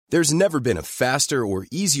There's never been a faster or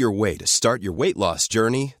easier way to start your weight loss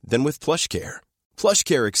journey than with PlushCare.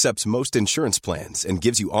 PlushCare accepts most insurance plans and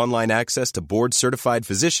gives you online access to board-certified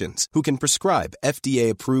physicians who can prescribe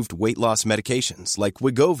FDA-approved weight loss medications like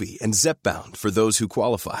Wegovy and Zepbound for those who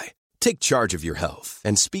qualify. Take charge of your health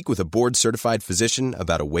and speak with a board-certified physician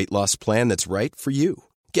about a weight loss plan that's right for you.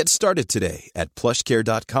 Get started today at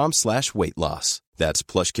plushcare.com/weight loss. That's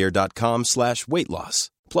plushcare.com/weight loss.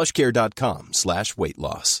 plushcare.com/weight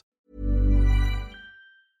loss.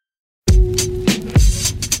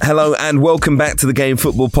 Hello and welcome back to the Game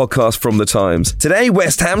Football Podcast from The Times. Today,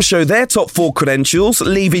 West Ham show their top four credentials,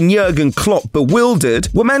 leaving Jurgen Klopp bewildered.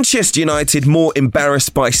 Were Manchester United more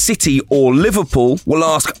embarrassed by City or Liverpool? We'll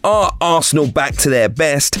ask, are Arsenal back to their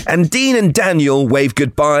best? And Dean and Daniel wave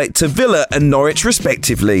goodbye to Villa and Norwich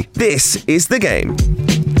respectively. This is The Game.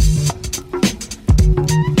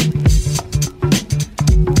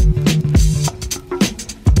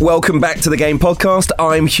 Welcome back to the Game Podcast.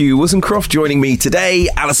 I'm Hugh Woozencroft. Joining me today,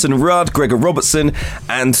 Alison Rudd, Gregor Robertson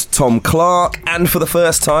and Tom Clark. And for the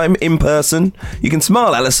first time in person, you can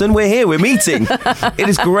smile, Alison. We're here. We're meeting. It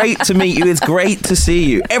is great to meet you. It's great to see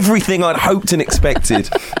you. Everything I'd hoped and expected.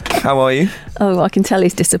 How are you? Oh, I can tell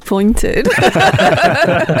he's disappointed.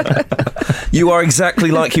 You are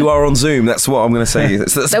exactly like you are on Zoom. That's what I'm going to say.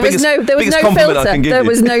 That's there was no filter. There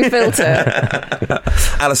was no filter.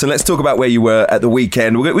 Alison, let's talk about where you were at the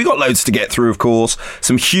weekend. We got loads to get through, of course.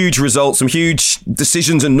 Some huge results, some huge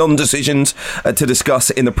decisions and non-decisions to discuss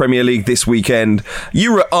in the Premier League this weekend.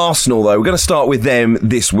 You were at Arsenal, though. We're going to start with them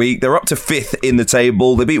this week. They're up to 5th in the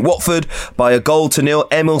table. They beat Watford by 1-0.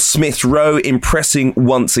 Emil Smith-Rowe impressing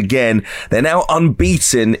once again. They're now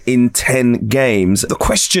unbeaten in 10 games. The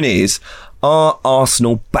question is, are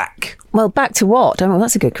Arsenal back? Well, back to what? Oh, well,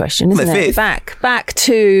 that's a good question, isn't it? 5th. Back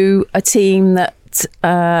to a team that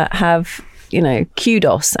have,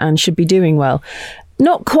 kudos and should be doing well.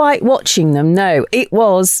 Not quite watching them, no. It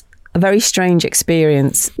was a very strange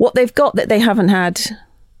experience. What they've got that they haven't had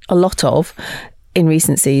a lot of in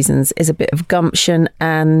recent seasons is a bit of gumption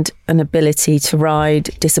and an ability to ride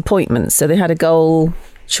disappointment. So they had a goal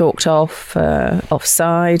chalked off,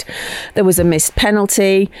 offside. There was a missed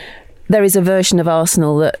penalty. There is a version of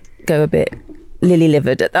Arsenal that go a bit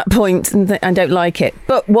lily-livered at that point and don't like it.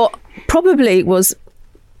 But what probably was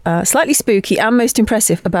slightly spooky and most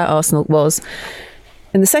impressive about Arsenal was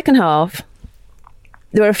in the second half,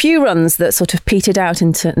 there were a few runs that sort of petered out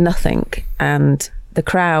into nothing, and the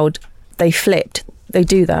crowd, they flipped. They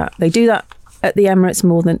do that. They do that at the Emirates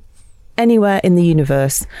more than anywhere in the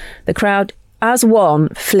universe. The crowd, as one,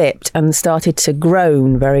 flipped and started to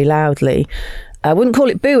groan very loudly. I wouldn't call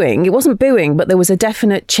it booing. It wasn't booing, but there was a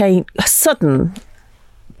definite change, a sudden,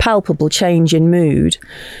 palpable change in mood.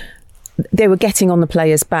 They were getting on the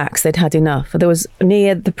players' backs. They'd had enough. There was,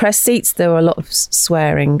 near the press seats, there were a lot of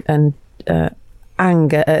swearing and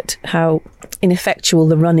anger at how ineffectual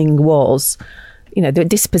the running was. They were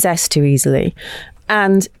dispossessed too easily.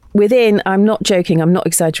 And within, I'm not joking, I'm not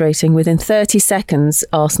exaggerating, within 30 seconds,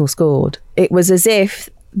 Arsenal scored. It was as if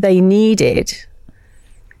they needed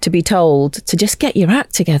to be told to just get your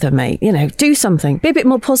act together, mate. Do something. Be a bit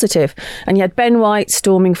more positive. And you had Ben White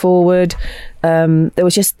storming forward. They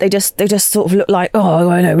just sort of looked like, oh,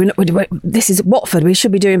 I know, this is Watford. We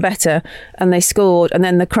should be doing better. And they scored. And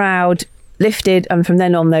then the crowd lifted, and from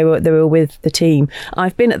then on they were with the team.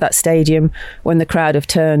 I've been at that stadium when the crowd have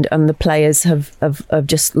turned and the players have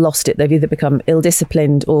just lost it. They've either become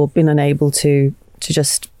ill-disciplined or been unable to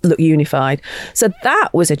just look unified. So that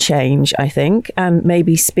was a change, I think, and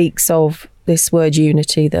maybe speaks of this word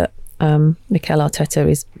unity that Mikel Arteta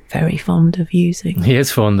is very fond of using. He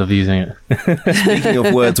is fond of using it. Speaking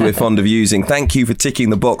of words we're fond of using, thank you for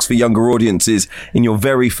ticking the box for younger audiences in your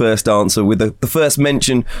very first answer with the first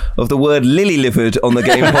mention of the word lily-livered on the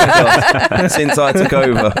Game Podcast since I took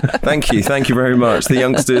over. Thank you very much. The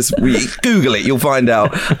youngsters, Google it, you'll find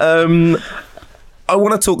out. I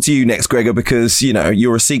want to talk to you next, Gregor, because,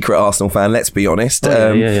 you're a secret Arsenal fan, let's be honest.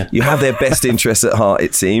 Yeah. You have their best interests at heart,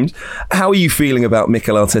 it seems. How are you feeling about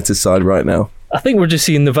Mikel Arteta's side right now? I think we're just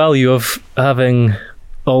seeing the value of having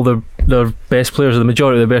all their best players, or the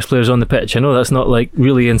majority of the best players on the pitch. I know that's not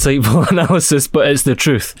really insightful analysis, but it's the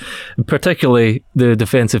truth. Particularly the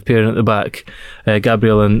defensive pair at the back,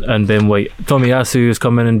 Gabriel and Ben White. Tomiyasu has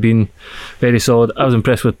come in and been very solid. I was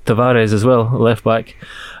impressed with Tavares as well, left back.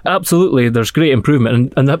 Absolutely, there's great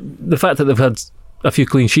improvement, and the fact that they've had a few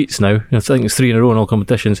clean sheets now, I think it's 3 in a row in all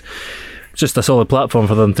competitions, it's just a solid platform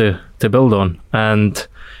for them to build on. And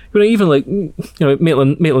even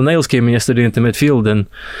Maitland-Niles came in yesterday into midfield,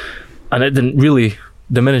 and it didn't really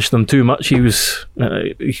diminish them too much. He was,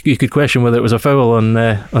 you could question whether it was a foul on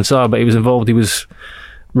Sarr, but he was involved. He was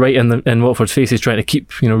right in Watford's faces, trying to keep,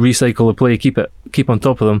 recycle the play, keep on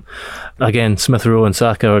top of them. Again, Smith Rowe and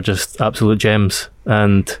Saka are just absolute gems,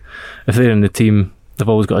 and if they're in the team, they've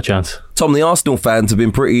always got a chance. Tom, the Arsenal fans have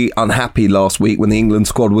been pretty unhappy last week when the England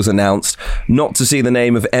squad was announced not to see the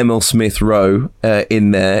name of Emil Smith Rowe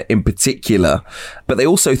in there in particular, but they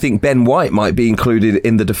also think Ben White might be included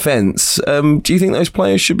in the defence. Do you think those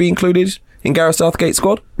players should be included in Gareth Southgate's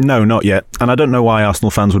squad? No, not yet. And I don't know why Arsenal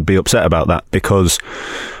fans would be upset about that, because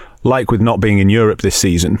like with not being in Europe this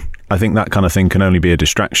season, I think that kind of thing can only be a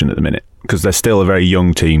distraction at the minute, because they're still a very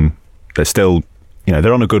young team. They're still,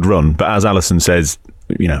 they're on a good run, but as Alisson says,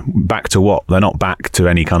 back to what? They're not back to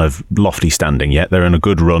any kind of lofty standing yet. They're in a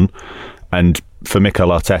good run. And for Mikel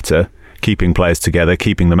Arteta, keeping players together,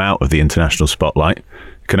 keeping them out of the international spotlight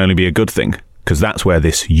can only be a good thing, because that's where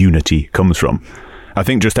this unity comes from. I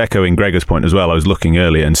think, just echoing Gregor's point as well, I was looking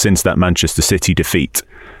earlier, and since that Manchester City defeat,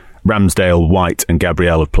 Ramsdale, White and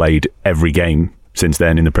Gabriel have played every game since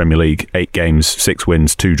then in the Premier League. 8 games, 6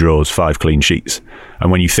 wins, 2 draws, 5 clean sheets.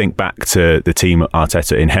 And when you think back to the team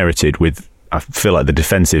Arteta inherited with, I feel like the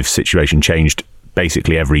defensive situation changed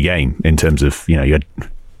basically every game in terms of, you had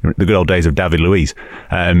the good old days of David Luiz.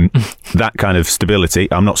 That kind of stability.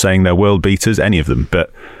 I'm not saying they're world beaters, any of them,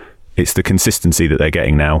 but it's the consistency that they're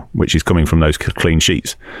getting now, which is coming from those clean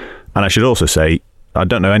sheets. And I should also say, I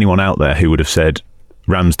don't know anyone out there who would have said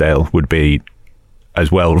Ramsdale would be as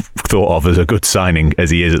well thought of as a good signing as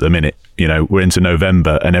he is at the minute. We're into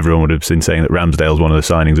November and everyone would have been saying that Ramsdale's one of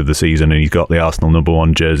the signings of the season, and he's got the Arsenal number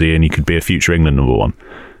 1 jersey and he could be a future England number 1.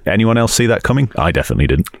 Anyone else see that coming? I definitely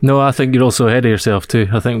didn't. No, I think you're also ahead of yourself too.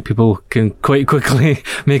 I think people can quite quickly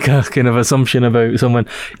make a kind of assumption about someone.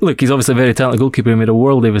 Look, he's obviously a very talented goalkeeper. He made a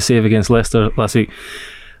world of a save against Leicester last week.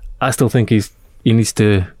 I still think he needs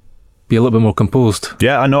to be a little bit more composed.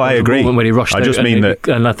 Yeah, I know, I agree. When he rushed I just mean that...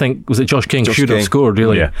 And I think, was it Josh King? Should have scored,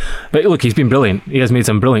 really. Yeah. But look, he's been brilliant. He has made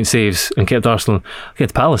some brilliant saves and kept Arsenal...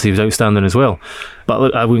 Against Palace, he was outstanding as well. But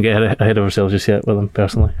look, I wouldn't get ahead of ourselves just yet with him,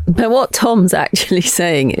 personally. But what Tom's actually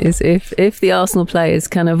saying is if the Arsenal players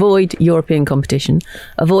can avoid European competition,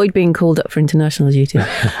 avoid being called up for international duty,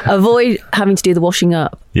 avoid having to do the washing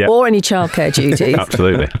up, or any childcare duties,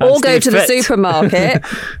 absolutely, or go to the supermarket,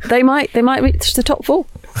 they might reach the top 4.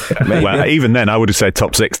 Well, even then, I would have said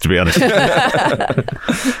top 6, to be honest.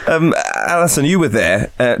 Alisson, you were there.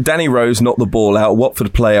 Danny Rose knocked the ball out.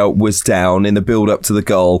 Watford player was down in the build-up to the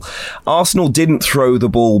goal. Arsenal didn't throw the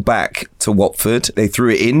ball back to Watford. They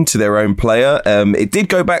threw it in to their own player. It did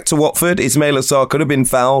go back to Watford. Ismaila Sarr could have been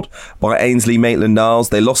fouled by Ainsley Maitland-Niles.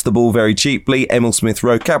 They lost the ball very cheaply. Emil Smith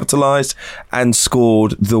Rowe capitalised and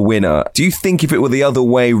scored the winner. Do you think if it were the other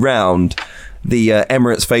way round, the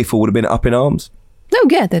Emirates faithful would have been up in arms? No,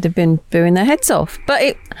 yeah, they'd have been booing their heads off.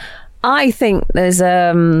 But I think there's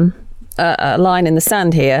a line in the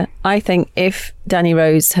sand here. I think if Danny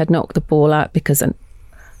Rose had knocked the ball out because an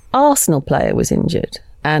Arsenal player was injured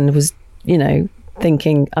and was,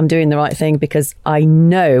 thinking, I'm doing the right thing because I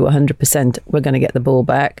know 100% we're going to get the ball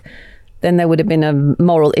back, then there would have been a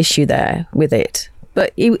moral issue there with it.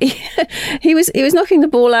 But he was knocking the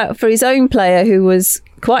ball out for his own player who was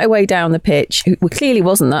quite a way down the pitch, who clearly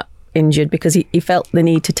wasn't that injured, because he felt the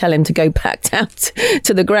need to tell him to go back down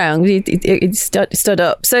to the ground. He stood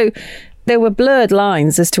up. So there were blurred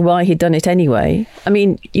lines as to why he'd done it anyway. I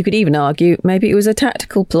mean, you could even argue maybe it was a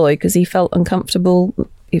tactical ploy because he felt uncomfortable.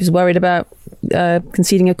 He was worried about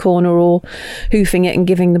conceding a corner or hoofing it and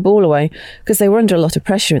giving the ball away, because they were under a lot of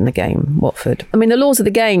pressure in the game, Watford. I mean, the laws of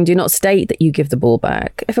the game do not state that you give the ball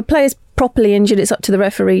back. If a player's properly injured, it's up to the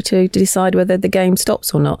referee to decide whether the game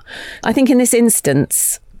stops or not. I think in this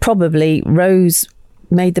instance, probably Rose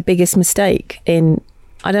made the biggest mistake in,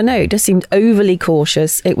 I don't know, it just seemed overly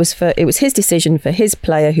cautious. It was his decision for his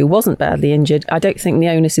player who wasn't badly injured. I don't think the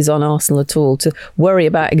onus is on Arsenal at all to worry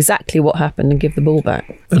about exactly what happened and give the ball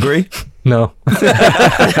back. Agree? No.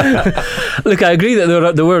 Look, I agree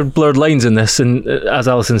that there were blurred lines in this, and as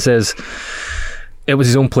Alisson says, it was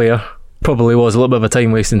his own player. Probably was a little bit of a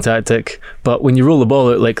time-wasting tactic, but when you roll the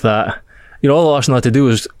ball out like that, all Arsenal had to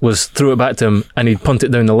do was throw it back to him and he'd punt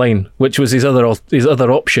it down the line, which was his other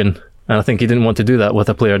option. And I think he didn't want to do that with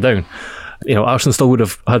a player down. Arsenal still would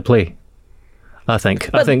have had play, I think.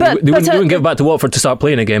 I think they wouldn't give it back to Watford to start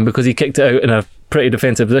playing again because he kicked it out in a pretty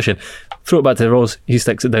defensive position. Throw it back to Rose, he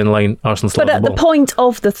sticks it down the line, Arsenal still have the ball. But at the point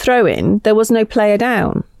of the throw-in, there was no player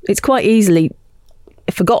down. It's quite easily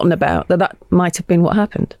forgotten about that might have been what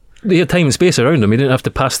happened. He had time and space around him. He didn't have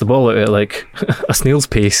to pass the ball out at like a snail's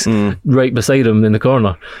pace right beside him in the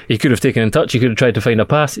corner. He could have taken in touch. He could have tried to find a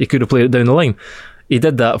pass. He could have played it down the line. he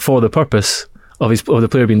did that for the purpose of the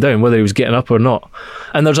player being down, whether he was getting up or not.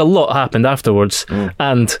 And there's a lot happened afterwards,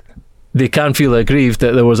 and they can feel aggrieved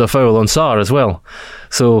that there was a foul on Sarr as well.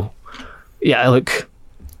 So, yeah, look,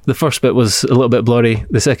 the first bit was a little bit blurry.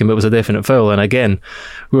 The second bit was a definite foul. And again,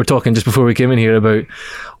 we were talking just before we came in here about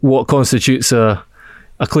what constitutes a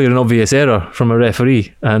clear and obvious error from a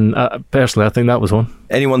referee. And personally, I think that was one.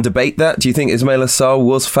 Anyone debate that? Do you think Ismaila Sarr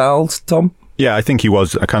was fouled, Tom? Yeah, I think he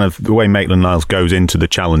was. A kind of the way Maitland-Niles goes into the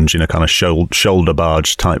challenge in a kind of shoulder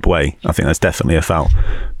barge type way. I think that's definitely a foul.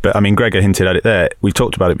 But I mean, Gregor hinted at it there. We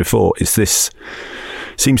talked about it before. It's this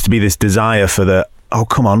seems to be this desire for the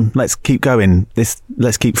come on, let's keep going.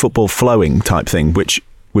 Let's keep football flowing type thing, which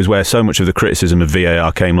was where so much of the criticism of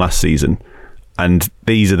VAR came last season. And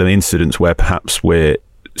these are the incidents where perhaps we're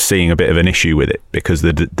seeing a bit of an issue with it, because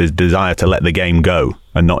the desire to let the game go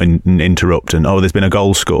and not interrupt. And there's been a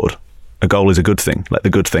goal scored. A goal is a good thing. Let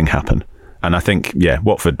the good thing happen. And I think,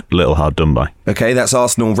 Watford, a little hard done by. Okay, that's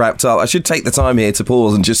Arsenal wrapped up. I should take the time here to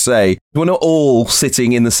pause and just say, we're not all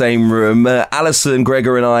sitting in the same room. Alison,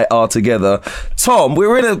 Gregor and I are together. Tom,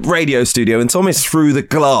 we're in a radio studio, and Tom is through the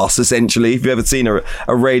glass, essentially, if you've ever seen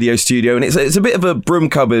a radio studio. And it's a bit of a broom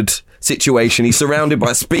cupboard situation. He's surrounded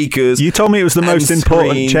by speakers. You told me it was the most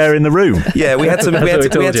important screens. Chair in the room. Yeah, we had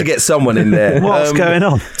to get someone in there. What's going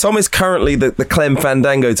on? Tom is currently the Clem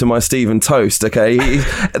Fandango to my Stephen Toast, okay?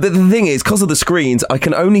 The thing is, because of the screens, I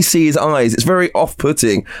can only see his eyes. It's very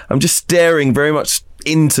off-putting. I'm just staring very much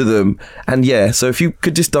into them, and so if you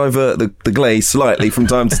could just divert the glaze slightly from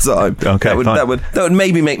time to time, okay, that would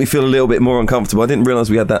maybe make me feel a little bit more uncomfortable. I didn't realise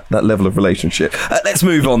we had that level of relationship. Let's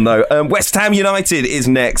move on though. West Ham United is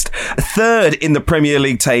next, third in the Premier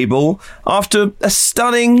League table after a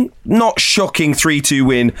stunning, not shocking 3-2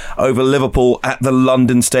 win over Liverpool at the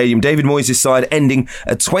London Stadium. David Moyes' side ending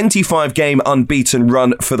a 25-game unbeaten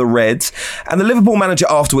run for the Reds, and the Liverpool manager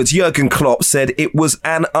afterwards, Jurgen Klopp, said it was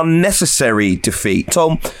an unnecessary defeat.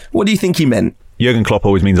 Tom, what do you think he meant? Jurgen Klopp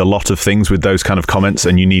always means a lot of things with those kind of comments,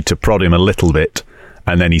 and you need to prod him a little bit,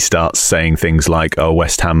 and then he starts saying things like,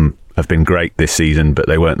 West Ham have been great this season, but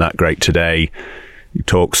they weren't that great today. He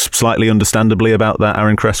talks slightly understandably about that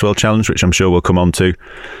Aaron Cresswell challenge, which I'm sure we'll come on to.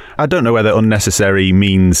 I don't know whether unnecessary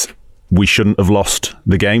means we shouldn't have lost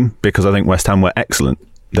the game, because I think West Ham were excellent.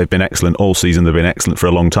 They've been excellent all season. They've been excellent for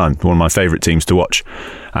a long time. One of my favourite teams to watch.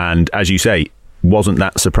 And as you say, wasn't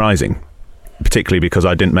that surprising? Particularly because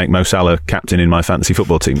I didn't make Mo Salah captain in my fantasy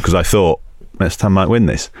football team, because I thought West Ham might win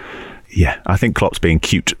this. Yeah, I think Klopp's being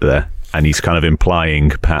cute there, and he's kind of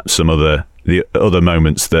implying perhaps the other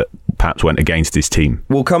moments that perhaps went against his team.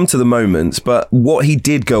 We'll come to the moments, but what he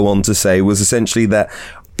did go on to say was essentially that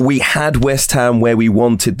we had West Ham where we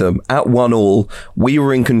wanted them at 1-1. We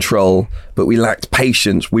were in control, but we lacked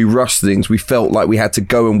patience. We rushed things. We felt like we had to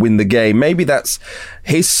go and win the game. Maybe that's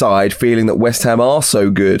his side feeling that West Ham are so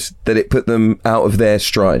good that it put them out of their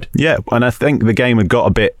stride. Yeah, and I think the game had got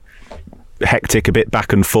a bit hectic, a bit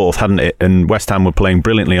back and forth, hadn't it? And West Ham were playing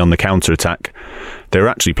brilliantly on the counter-attack. They were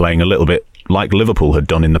actually playing a little bit like Liverpool had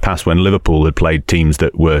done in the past, when Liverpool had played teams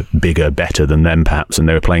that were bigger, better than them perhaps, and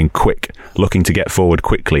they were playing quick, looking to get forward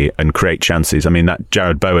quickly and create chances. I mean, that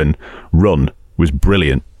Jared Bowen run was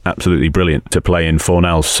brilliant, absolutely brilliant to play in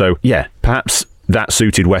Fornals. So yeah, perhaps that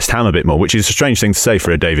suited West Ham a bit more, which is a strange thing to say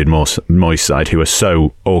for a David Moyes side, who are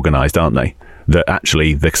so organised, aren't they? That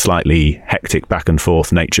actually the slightly hectic back and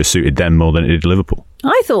forth nature suited them more than it did Liverpool.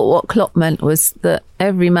 I thought what Klopp meant was that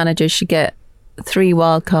every manager should get 3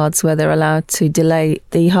 wild cards where they're allowed to delay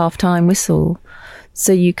the half-time whistle,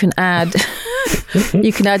 so you can add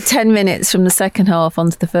 10 minutes from the second half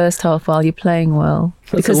onto the first half while you're playing well.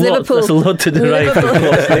 Because Liverpool, that's a lot to derive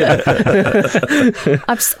from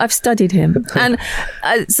I've studied him, and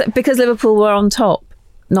because Liverpool were on top,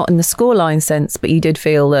 not in the scoreline sense, but you did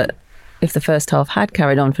feel that if the first half had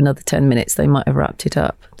carried on for another 10 minutes, they might have wrapped it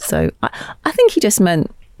up. So I think he just meant,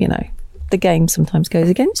 the game sometimes goes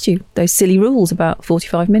against you. Those silly rules about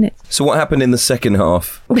 45 minutes. So what happened in the second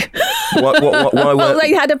half? Why well,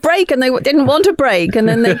 they had a break and they didn't want a break, and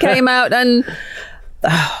then they came out and...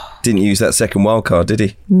 Didn't use that second wild card, did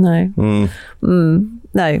he? No.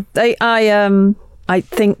 No. I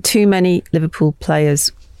think too many Liverpool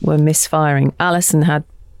players were misfiring. Alisson had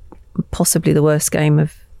possibly the worst game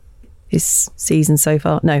of his season so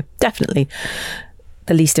far. No, definitely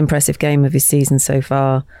the least impressive game of his season so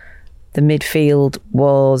far. The midfield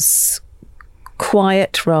was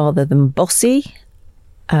quiet rather than bossy.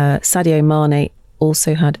 Sadio Mane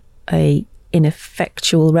also had a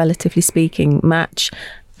ineffectual, relatively speaking, match,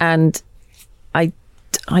 and I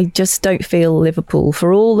just don't feel Liverpool,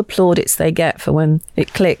 for all the plaudits they get for when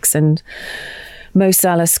it clicks and Mo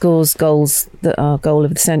Salah scores goals that are goal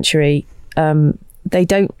of the century.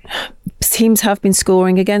 Teams have been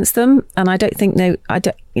scoring against them, and I don't think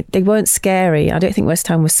they weren't scary. I don't think West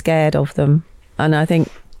Ham was scared of them, and I think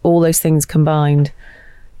all those things combined,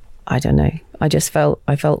 I don't know. I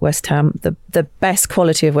felt West Ham, the best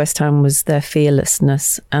quality of West Ham was their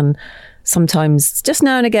fearlessness, and sometimes, just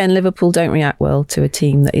now and again, Liverpool don't react well to a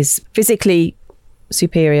team that is physically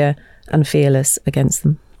superior and fearless against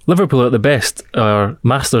them. Liverpool at the best are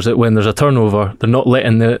masters at when there's a turnover, they're not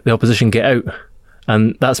letting the opposition get out.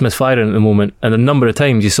 And that's misfiring at the moment. And a number of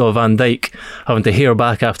times you saw Van Dijk having to hear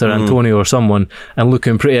back after Antonio or someone and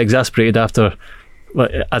looking pretty exasperated after,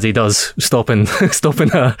 as he does, stopping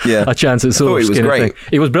a chance at Source. He was great.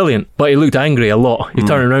 He was brilliant, but he looked angry a lot. He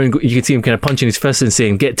turned around and you could see him kind of punching his fists and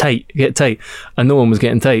saying, get tight. And no one was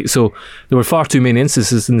getting tight. So there were far too many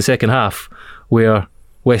instances in the second half where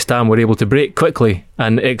West Ham were able to break quickly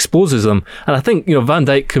and it exposes them. And I think, Van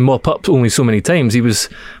Dijk can mop up only so many times.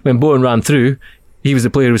 When Bowen ran through, he was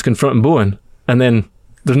the player who was confronting Bowen, and then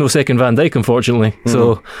there's no second Van Dijk, unfortunately.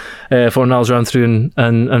 So Fornals ran through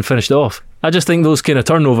and finished it off. I just think those kind of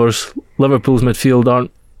turnovers, Liverpool's midfield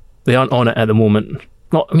aren't on it at the moment.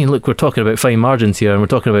 Look, we're talking about fine margins here, and we're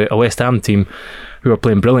talking about a West Ham team who are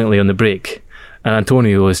playing brilliantly on the break, and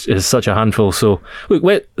Antonio is such a handful. So look,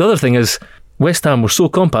 the other thing is West Ham were so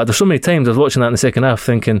compact. There's so many times I was watching that in the second half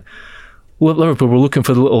thinking, Liverpool were looking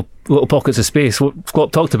for the little pockets of space. What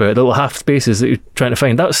Klopp talked about, the little half spaces that you're trying to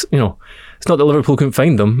find. That's, it's not that Liverpool couldn't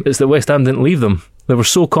find them, it's that West Ham didn't leave them. They were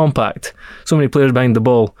so compact, so many players behind the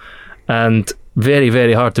ball, and very,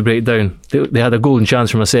 very hard to break down. They had a golden chance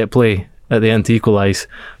from a set play at the end to equalise,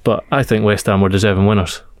 but I think West Ham were deserving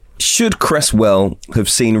winners. Should Cresswell have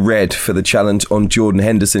seen red for the challenge on Jordan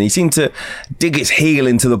Henderson? He seemed to dig his heel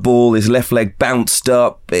into the ball, his left leg bounced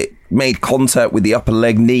up, it made contact with the upper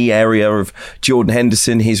leg knee area of Jordan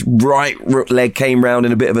Henderson. His right leg came round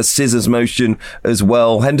in a bit of a scissors motion as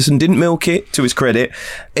well. Henderson didn't milk it, to his credit.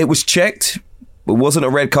 It was checked, but wasn't a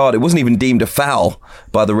red card. It wasn't even deemed a foul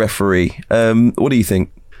by the referee. What do you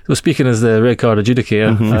think? So speaking as the red card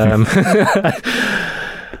adjudicator,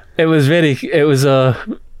 it was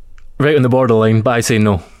right on the borderline, but I say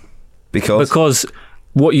no. Because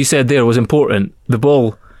what you said there was important. The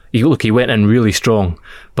ball, he went in really strong,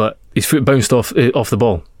 but his foot bounced off the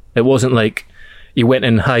ball. It wasn't like he went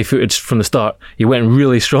in high-footed from the start. He went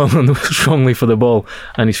really strongly for the ball,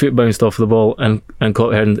 and his foot bounced off the ball and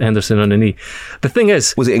caught Henderson on the knee. The thing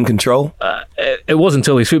is, was it in control? It wasn't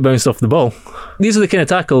until his foot bounced off the ball. These are the kind of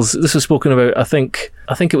tackles. This was spoken about. I think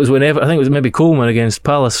it was maybe Coleman against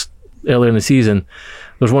Palace earlier in the season.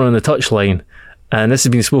 There's one on the touchline, and this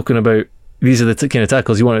has been spoken about. These are the kind of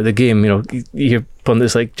tackles you want out of the game. You hear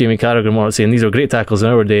pundits like Jamie Carragher saying these are great tackles in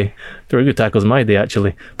our day. They were good tackles in my day,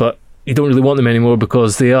 actually. But you don't really want them anymore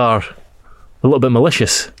because they are a little bit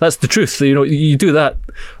malicious. That's the truth. You do that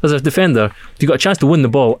as a defender. You got a chance to win the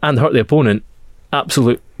ball and hurt the opponent.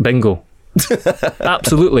 Absolute bingo.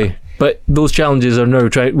 Absolutely. But those challenges are now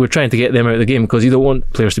we're trying to get them out of the game because you don't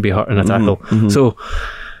want players to be hurt in a tackle. So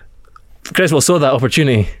Cresswell saw that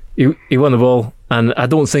opportunity. He won the ball, and I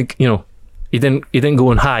don't think he didn't go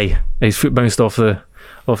on high. His foot bounced off the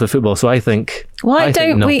football. So I think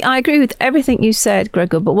I agree with everything you said,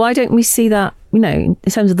 Gregor, but why don't we see that, in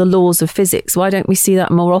terms of the laws of physics, why don't we see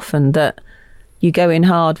that more often, that you go in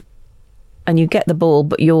hard and you get the ball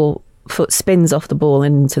but your foot spins off the ball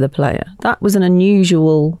into the player? That was an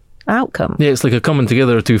unusual outcome. Yeah, it's like a coming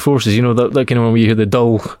together of two forces, that kind of when you hear the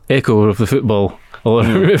dull echo of the football or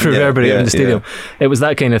reverberate in the stadium. It was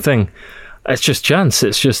that kind of thing. It's just chance.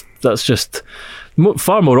 That's just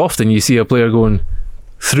far more often you see a player going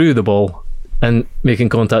through the ball and making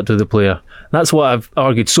contact with the player. That's what I've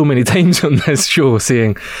argued so many times on this show,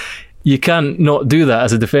 saying you can't not do that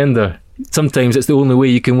as a defender. Sometimes it's the only way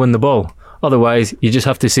you can win the ball. Otherwise, you just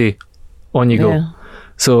have to say, on you go.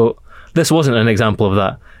 So this wasn't an example of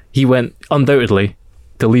that. He went undoubtedly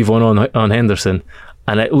to leave one on Henderson,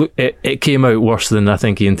 and it came out worse than I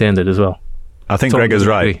think he intended as well. I think Gregor's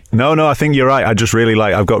right. No, I think you're right. I just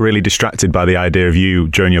I've got really distracted by the idea of you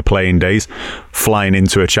during your playing days flying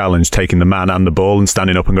into a challenge, taking the man and the ball and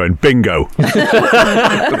standing up and going, bingo.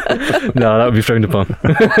 No, that would be frowned upon.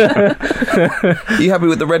 Are you happy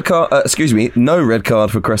with the red card? No red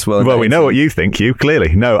card for Cresswell. Well, we know what you think,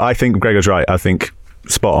 clearly. No, I think Gregor's right. I think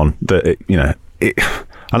spot on. That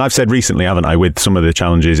And I've said recently, haven't I, with some of the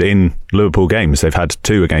challenges in Liverpool games, they've had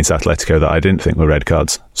 2 against Atletico that I didn't think were red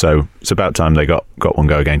cards. So it's about time they got one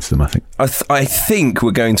go against them, I think. I think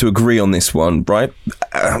we're going to agree on this one, right?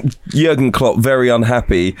 Jurgen Klopp very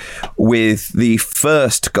unhappy with the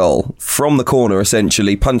first goal from the corner,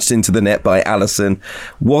 essentially, punched into the net by Alisson.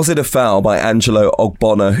 Was it a foul by Angelo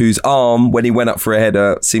Ogbonna, whose arm, when he went up for a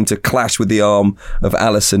header, seemed to clash with the arm of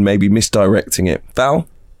Alisson, maybe misdirecting it? Foul?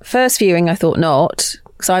 First viewing, I thought not,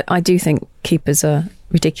 because I do think keepers are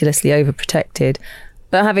ridiculously overprotected.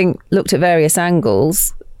 But having looked at various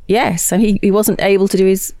angles, yes, and he wasn't able to do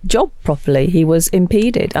his job properly. He was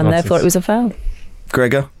impeded, and therefore it was a foul.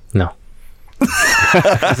 Gregor? No.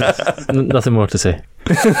 Nothing more to say.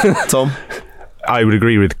 Tom? I would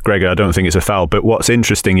agree with Gregor. I don't think it's a foul. But what's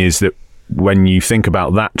interesting is that when you think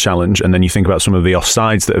about that challenge and then you think about some of the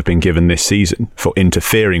offsides that have been given this season for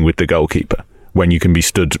interfering with the goalkeeper, when you can be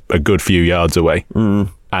stood a good few yards away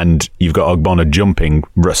and you've got Ogbonna jumping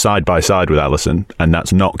side by side with Alisson, and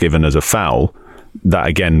that's not given as a foul, that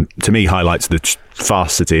again, to me, highlights the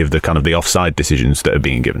falsity of the kind of the offside decisions that are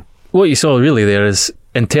being given. What you saw really there is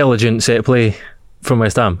intelligent set play from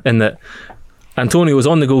West Ham, in that Antonio's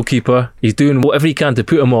on the goalkeeper, he's doing whatever he can to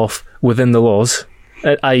put him off within the laws,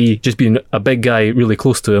 i.e. just being a big guy really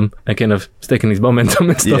close to him and kind of sticking his bum into him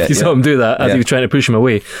and stuff. You saw him do that as he was trying to push him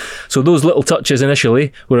away. So those little touches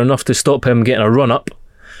initially were enough to stop him getting a run up,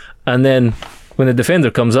 and then when the defender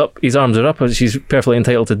comes up, his arms are up, which he's perfectly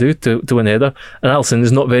entitled to do to win the header, and Alisson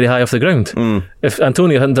is not very high off the ground. If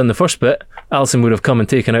Antonio hadn't done the first bit, Alisson would have come and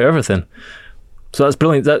taken out everything. So that's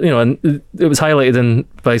brilliant. That, and it was highlighted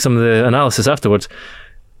by some of the analysis afterwards.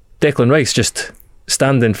 Declan Rice just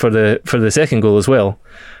standing for the second goal as well,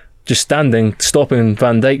 just standing, stopping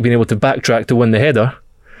Van Dijk being able to backtrack to win the header.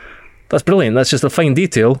 That's brilliant. That's just a fine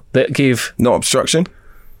detail that gave... Not obstruction?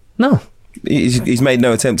 No. He's made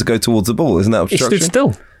no attempt to go towards the ball. Isn't that obstruction? He stood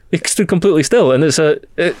still. He stood completely still, and it's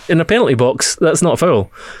in a penalty box. That's not a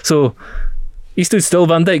foul. So he stood still.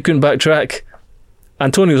 Van Dijk couldn't backtrack.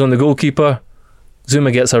 Antonio's on the goalkeeper.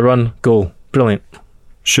 Zuma gets a run. Goal. Brilliant.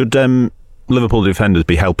 Should Liverpool defenders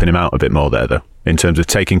be helping him out a bit more there, though, in terms of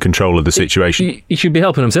taking control of the situation? He should be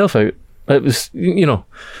helping himself out. It was,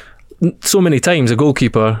 so many times a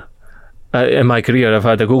goalkeeper in my career, I've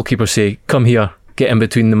had a goalkeeper say, "Come here, get in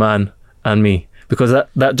between the man and me," because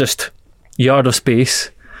that just yard of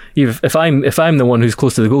space. If I'm the one who's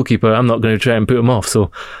close to the goalkeeper, I'm not going to try and put him off.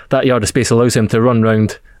 So that yard of space allows him to run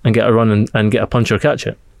round and get a run and get a punch or catch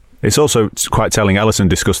it. It's also quite telling. Alisson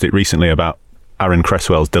discussed it recently about Aaron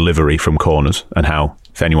Cresswell's delivery from corners and how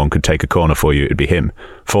if anyone could take a corner for you, it'd be him.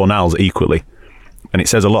 Fornals equally. And it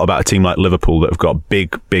says a lot about a team like Liverpool that have got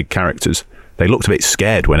big characters. They looked a bit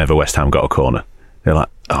scared whenever West Ham got a corner. They're like,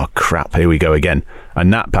 oh crap, here we go again.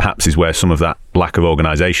 And that perhaps is where some of that lack of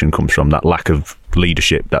organisation comes from, that lack of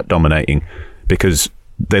leadership, that dominating, because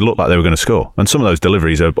they looked like they were going to score. And some of those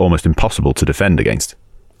deliveries are almost impossible to defend against.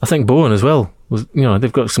 I think Bowen as well was,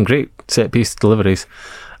 they've got some great set piece deliveries,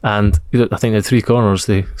 and I think they had 3 corners.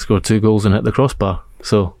 They scored 2 goals and hit the crossbar.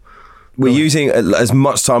 So we're using as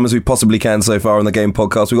much time as we possibly can so far on the Game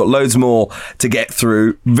podcast. We've got loads more to get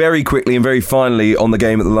through very quickly and very finally on the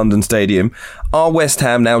game at the London Stadium. Are West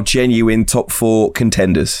Ham now genuine top 4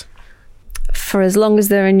 contenders? For as long as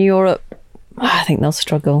they're in Europe, I think they'll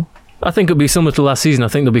struggle. I think it'll be similar to last season. I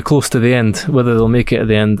think they'll be close to the end. Whether they'll make it at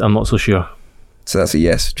the end, I'm not so sure. So that's a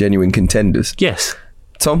yes, genuine contenders. Yes.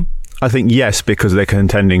 Tom? I think yes, because they're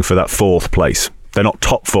contending for that 4th place. They're not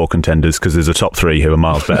top 4 contenders because there's a top 3 who are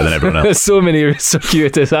miles better than everyone else. There's so many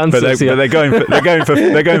circuitous answers. But they're going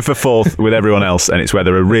for 4th with everyone else, and it's where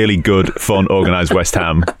they're a really good, fun, organised West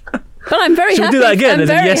Ham. But I'm very happy. Should we do that again?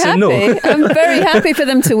 Yes and no? I'm very happy for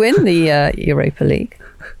them to win the Europa League.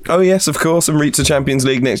 Oh yes, of course, and reach the Champions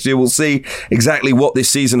League next year. We'll see exactly what this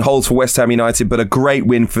season holds for West Ham United, but a great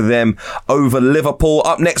win for them over Liverpool.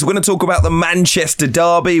 Up next, we're going to talk about the Manchester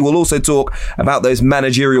Derby. We'll also talk about those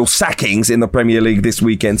managerial sackings in the Premier League this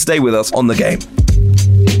weekend. Stay with us on The Game.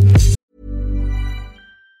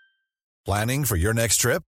 Planning for your next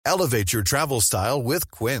trip? Elevate your travel style with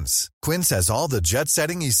Quince. Quince has all the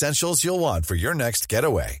jet-setting essentials you'll want for your next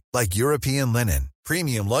getaway, like European linen,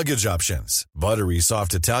 premium luggage options, buttery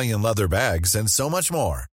soft Italian leather bags, and so much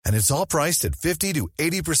more. And it's all priced at 50 to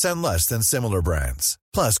 80% less than similar brands.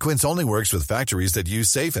 Plus, Quince only works with factories that use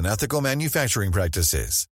safe and ethical manufacturing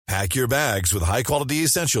practices. Pack your bags with high-quality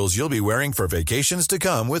essentials you'll be wearing for vacations to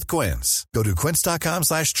come with Quince. Go to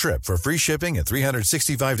quince.com/trip for free shipping and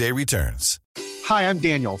 365-day returns. Hi, I'm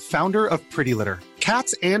Daniel, founder of Pretty Litter.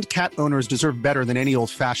 Cats and cat owners deserve better than any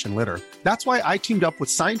old-fashioned litter. That's why I teamed up with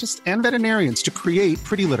scientists and veterinarians to create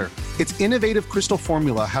Pretty Litter. Its innovative crystal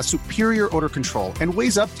formula has superior odor control and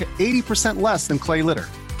weighs up to 80% less than clay litter.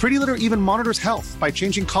 Pretty Litter even monitors health by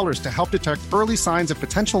changing colors to help detect early signs of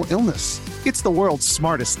potential illness. It's the world's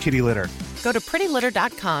smartest kitty litter. Go to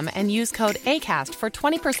prettylitter.com and use code ACAST for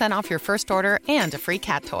 20% off your first order and a free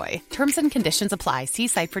cat toy. Terms and conditions apply. See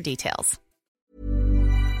site for details.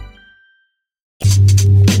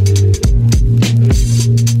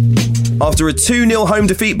 After a 2-0 home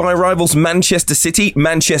defeat by rivals Manchester City,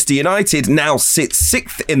 Manchester United now sits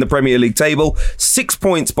 6th in the Premier League table, 6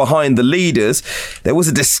 points behind the leaders. There was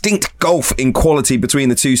a distinct gulf in quality between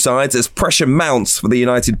the two sides as pressure mounts for the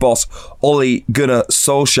United boss Ole Gunnar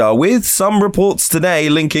Solskjaer, with some reports today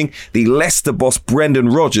linking the Leicester boss Brendan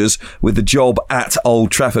Rodgers with the job at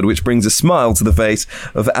Old Trafford, which brings a smile to the face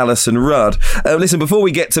of Alison Rudd. Listen, before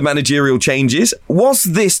we get to managerial changes, was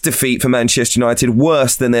this defeat for Manchester United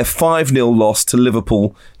worse than their 5-0 loss to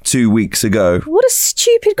Liverpool 2 weeks ago? What a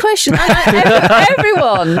stupid question.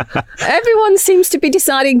 Everyone seems to be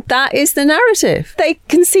deciding that is the narrative. They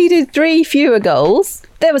conceded 3 fewer goals.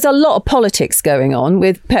 There was a lot of politics going on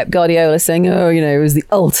with Pep Guardiola saying, it was the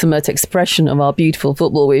ultimate expression of our beautiful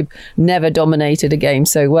football. We've never dominated a game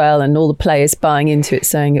so well, and all the players buying into it,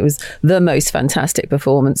 saying it was the most fantastic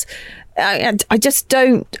performance. I just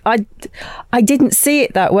don't. I didn't see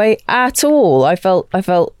it that way at all. I felt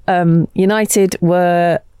United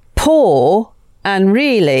were poor, and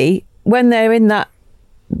really, when they're in that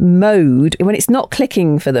mode, when it's not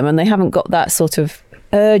clicking for them, and they haven't got that sort of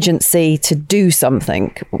urgency to do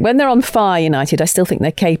something, when they're on fire, United, I still think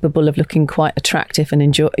they're capable of looking quite attractive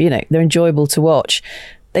and they're enjoyable to watch.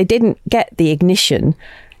 They didn't get the ignition.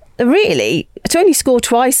 Really, to only score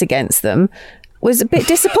twice against them was a bit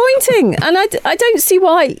disappointing. And I don't see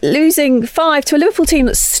why losing 5 to a Liverpool team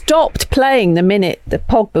that stopped playing the minute that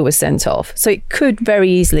Pogba was sent off. So it could very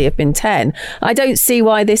easily have been 10. I don't see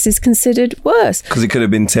why this is considered worse. Because it could have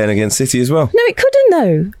been 10 against City as well. No, it couldn't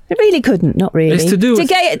though. It really couldn't. Not really. It's to do with...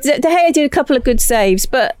 De Gea did a couple of good saves,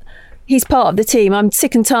 but he's part of the team. I'm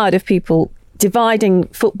sick and tired of people dividing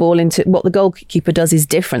football into what the goalkeeper does is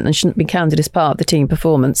different and shouldn't be counted as part of the team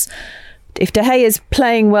performance. If De Gea is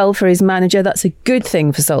playing well for his manager, that's a good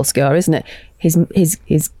thing for Solskjaer, isn't it?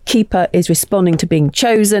 His keeper is responding to being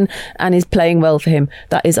chosen and is playing well for him.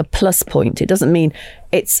 That is a plus point. It doesn't mean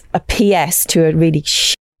it's a PS to a really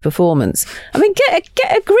shit performance. I mean, get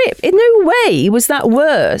a grip. In no way was that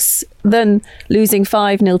worse than losing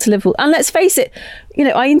 5-0 to Liverpool. And let's face it,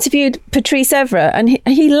 I interviewed Patrice Evra and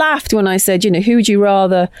he laughed when I said, who would you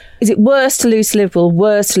rather? Is it worse to lose to Liverpool,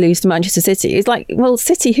 worse to lose to Manchester City? It's like, well,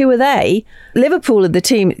 City, who are they? Liverpool are the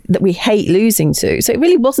team that we hate losing to. So it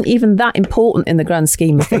really wasn't even that important in the grand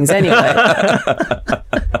scheme of things anyway.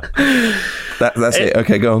 That's it.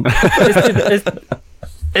 Okay, go on.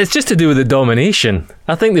 It's just to do with the domination.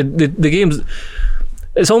 I think the games,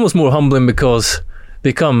 it's almost more humbling because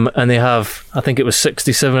they come and they have, I think it was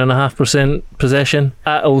 67.5% possession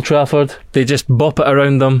at Old Trafford. They just bop it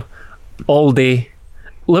around them all day.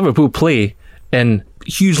 Liverpool play in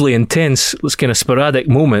hugely intense, kind of sporadic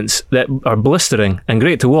moments that are blistering and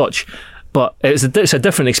great to watch. But it's a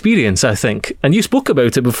different experience, I think. And you spoke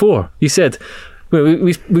about it before. You said,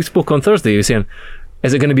 we spoke on Thursday, you were saying,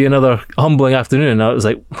 is it going to be another humbling afternoon? And I was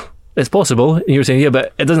like, it's possible. And you were saying, yeah,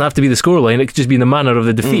 but it doesn't have to be the scoreline. It could just be the manner of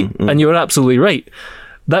the defeat. And you were absolutely right.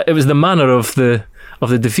 That it was the manner of the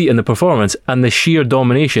defeat and the performance and the sheer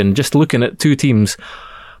domination. Just looking at two teams,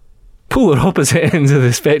 polar opposite ends of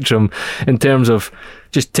the spectrum in terms of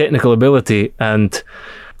just technical ability and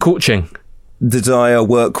coaching. Desire,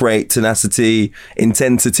 work rate, tenacity,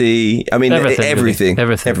 intensity. I mean, everything.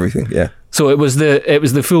 Yeah. So it was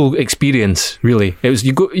the full experience, really. It was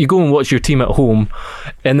you go and watch your team at home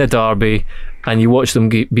in the derby, and you watch them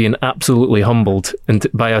being absolutely humbled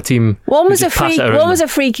by a team. One was a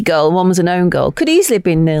freaky goal, and one was an own goal. Could easily have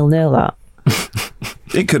been 0-0. That.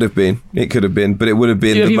 It could have been, but it would have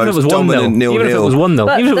been the most dominant 0-0. Even if it was 1-0.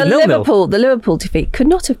 But the Liverpool defeat could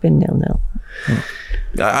not have been 0-0.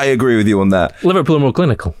 I agree with you on that. Liverpool are more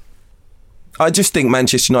clinical. I just think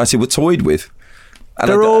Manchester United were toyed with. And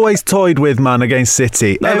they're always toyed with, man, against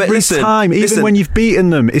City. Every time, even when you've beaten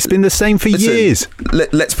them. It's been the same for years.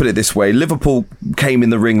 Let's put it this way. Liverpool came in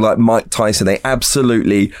the ring like Mike Tyson. They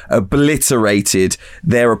absolutely obliterated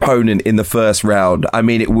their opponent in the first round. I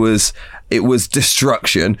mean, it was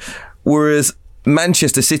destruction. Whereas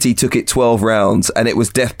Manchester City took it 12 rounds and it was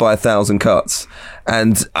death by 1,000 cuts.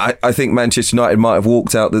 And I think Manchester United might have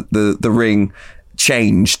walked out the ring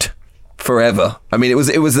changed forever. I mean, it was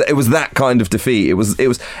that kind of defeat. It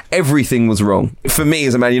was everything was wrong for me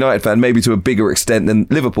as a Man United fan, maybe to a bigger extent than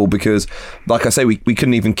Liverpool, because, like I say, we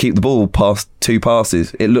couldn't even keep the ball past 2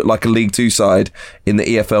 passes. It looked like a League Two side in the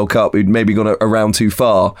EFL Cup who'd maybe gone a round too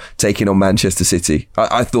far taking on Manchester City.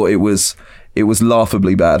 I thought it was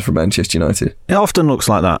laughably bad for Manchester United. It often looks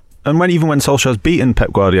like that. And when Solskjaer's beaten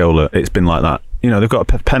Pep Guardiola, it's been like that. You know, they've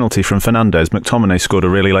got a penalty from Fernandes. McTominay scored a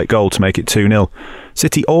really late goal to make it 2-0.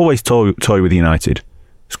 City always toy with United.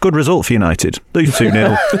 It's a good result for United. Lose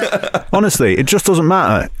 2-0. Honestly, it just doesn't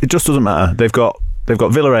matter. It just doesn't matter. They've got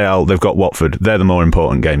Villarreal, they've got Watford. They're the more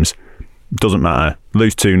important games. Doesn't matter.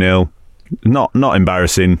 Lose 2-0. Not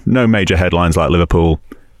embarrassing. No major headlines like Liverpool.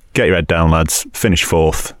 Get your head down, lads. Finish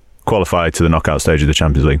 4th. Qualify to the knockout stage of the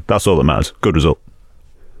Champions League. That's all that matters. Good result.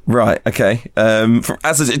 Right, okay.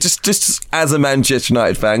 Just as a Manchester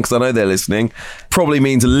United fan, because I know they're listening, probably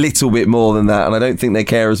means a little bit more than that, and I don't think they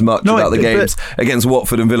care as much about the games against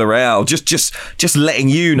Watford and Villarreal. Just letting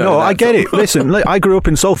you know. No, I get it. Listen, I grew up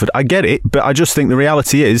in Salford. I get it, but I just think the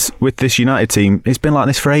reality is, with this United team, it's been like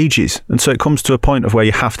this for ages, and so it comes to a point of where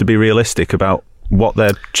you have to be realistic about what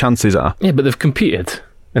their chances are. Yeah, but they've competed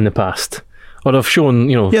in the past. Or have shown,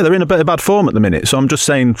 you know... Yeah, they're in a bit of bad form at the minute, so I'm just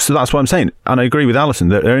saying... So that's what I'm saying. And I agree with Alison,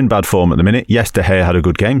 they're in bad form at the minute. Yes, De Gea had a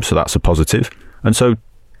good game, so that's a positive. And so,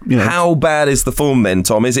 you know... How bad is the form then,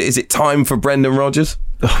 Tom? Is it time for Brendan Rodgers?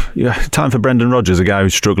 Yeah, time for Brendan Rodgers, a guy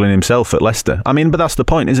who's struggling himself at Leicester. I mean, but that's the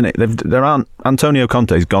point, isn't it? There aren't... Antonio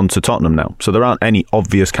Conte's gone to Tottenham now, so there aren't any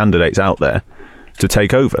obvious candidates out there to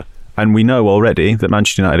take over. And we know already that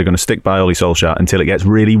Manchester United are going to stick by Ole Solskjaer until it gets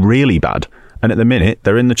really, really bad. And at the minute,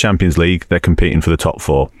 they're in the Champions League. They're competing for the top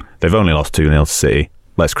 4. They've only lost 2-0 to City.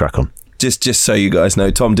 Let's crack on. Just so you guys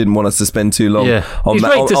know, Tom didn't want us to spend too long on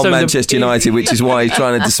Manchester United, which is why he's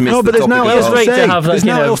trying to dismiss the topic. It's right to have that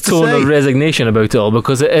kind of tone of resignation about it all,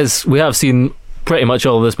 because it is. We have seen pretty much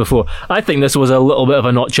all of this before. I think this was a little bit of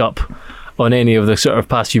a notch up on any of the sort of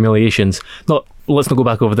past humiliations. Let's not go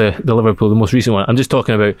back over the Liverpool, the most recent one. I'm just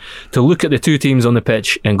talking about to look at the 2 teams on the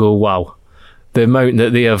pitch and go, wow, the amount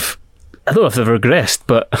that they have... I don't know if they've regressed,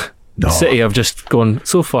 but City have just gone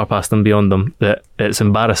so far past them, beyond them, that it's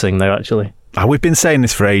embarrassing now, actually. We've been saying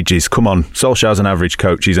this for ages. Come on, Solskjaer's an average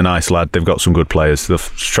coach. He's a nice lad. They've got some good players. They're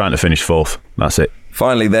trying to finish 4th. That's it.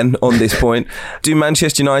 Finally then, on this point, do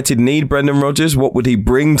Manchester United need Brendan Rodgers? What would he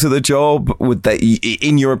bring to the job? Would they,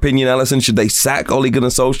 in your opinion, Alison, should they sack Ole Gunnar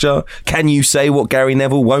Solskjaer? Can you say what Gary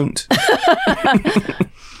Neville won't?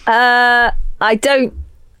 I don't...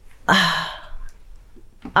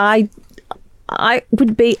 I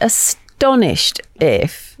would be astonished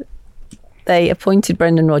if they appointed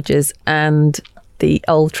Brendan Rodgers and the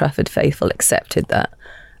Old Trafford faithful accepted that.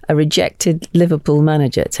 A rejected Liverpool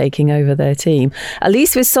manager taking over their team. At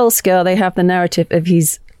least with Solskjaer, they have the narrative of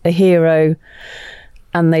he's a hero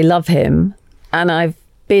and they love him. And I've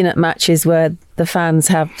been at matches where the fans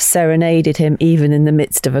have serenaded him even in the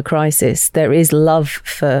midst of a crisis. There is love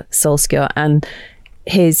for Solskjaer, and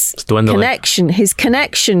his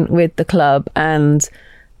connection with the club and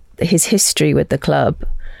his history with the club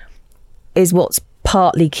is what's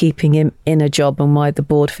partly keeping him in a job, and why the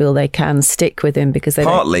board feel they can stick with him, because they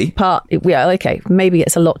maybe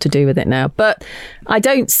it's a lot to do with it now, but I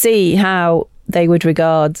don't see how they would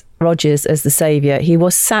regard Rodgers as the saviour. He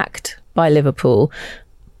was sacked by Liverpool.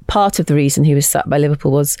 Part of the reason he was sacked by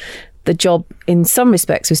Liverpool was the job in some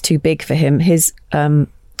respects was too big for him. His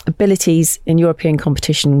abilities in European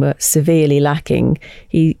competition were severely lacking.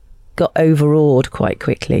 He got overawed quite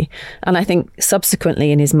quickly, and I think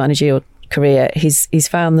subsequently in his managerial career he's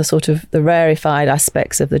found the rarefied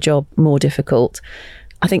aspects of the job more difficult.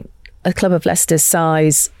 I think a club of Leicester's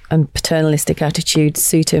size and paternalistic attitude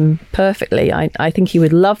suit him perfectly. I think he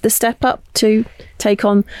would love the step up to take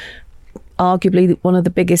on arguably one of the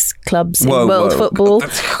biggest clubs in world football,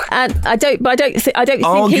 and I don't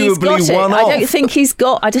think he's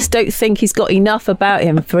got it. I just don't think he's got enough about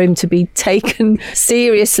him for him to be taken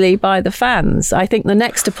seriously by the fans. I think the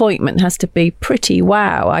next appointment has to be pretty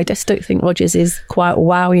wow. I just don't think Rodgers is quite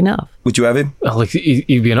wow enough. Would you have him?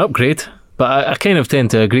 He'd be an upgrade, but I kind of tend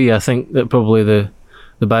to agree. I think that probably the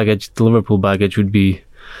Liverpool baggage would be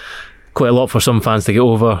quite a lot for some fans to get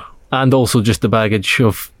over. And also just the baggage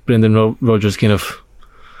of Brendan Rodgers, kind of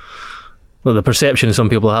the perception some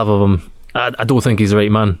people have of him. I don't think he's the right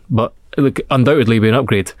man, but undoubtedly be an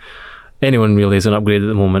upgrade. anyone really is an upgrade at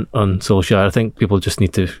the moment on Solskjaer. I think people just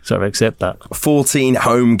need to sort of accept that. 14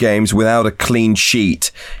 home games without a clean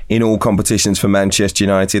sheet in all competitions for Manchester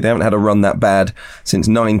United. They haven't had a run that bad since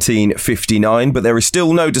 1959, but there is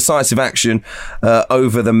still no decisive action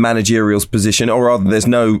over the managerial position, or rather there's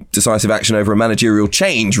no decisive action over a managerial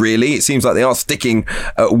change, really. It seems like they are sticking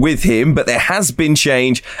with him, but there has been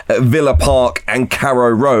change at Villa Park and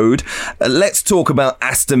Carrow Road. Let's talk about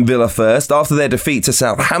Aston Villa first. After their defeat to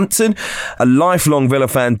Southampton, a lifelong Villa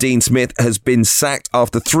fan, Dean Smith, has been sacked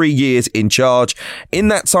after 3 years in charge. In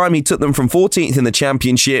that time, he took them from 14th in the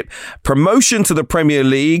Championship. Promotion to the Premier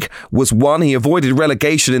League was won. He avoided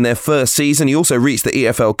relegation in their first season. He also reached the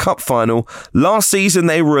EFL Cup final. Last season,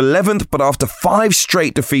 they were 11th, but after 5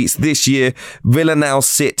 straight defeats this year, Villa now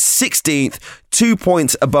sit 16th, 2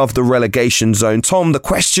 points above the relegation zone. Tom, the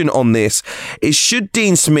question on this is, should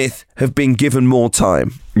Dean Smith have been given more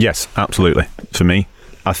time? Yes, absolutely. For me,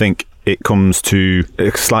 I think it comes to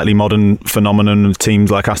a slightly modern phenomenon of teams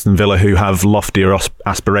like Aston Villa who have loftier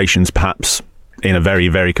aspirations, perhaps, in a very,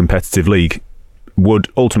 very competitive league.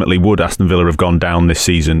 Would Aston Villa have gone down this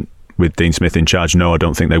season with Dean Smith in charge? No, I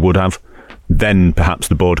don't think they would have. Then perhaps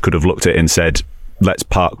the board could have looked at it and said, let's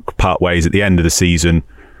part ways at the end of the season.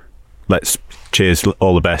 Let's cheers,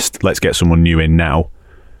 all the best. Let's get someone new in now.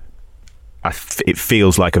 It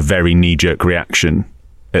feels like a very knee-jerk reaction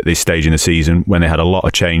at this stage in the season when they had a lot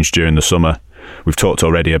of change during the summer. We've talked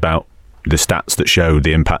already about the stats that show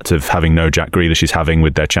the impact of having no Jack Grealish is having,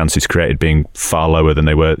 with their chances created being far lower than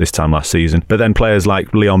they were at this time last season. But then players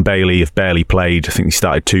like Leon Bailey have barely played. I think he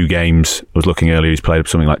started 2 games. I was looking earlier, he's played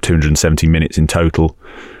something like 270 minutes in total.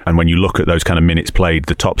 And when you look at those kind of minutes played,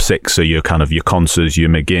 the top 6 are your Consas, your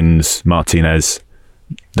McGinns, Martinez,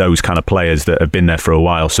 those kind of players that have been there for a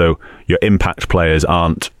while. So your impact players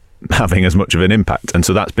aren't having as much of an impact. And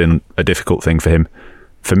so that's been a difficult thing for him.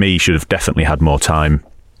 For me, he should have definitely had more time.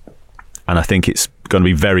 And I think it's going to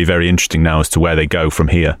be very, very interesting now as to where they go from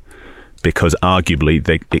here, because arguably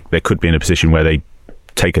they could be in a position where they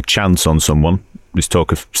take a chance on someone. There's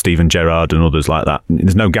talk of Steven Gerrard and others like that.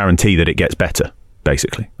 There's no guarantee that it gets better,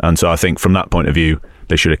 basically. And so I think from that point of view,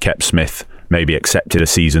 they should have kept Smith, maybe accepted a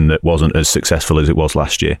season that wasn't as successful as it was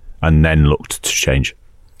last year, and then looked to change.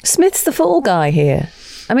 Smith's the fall guy here.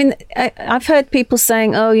 I mean, I've heard people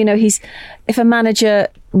saying, oh, if a manager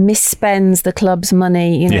misspends the club's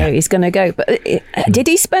money, he's going to go. But did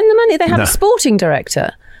he spend the money? They have a sporting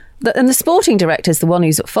director. And the sporting director is the one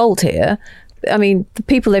who's at fault here. I mean, the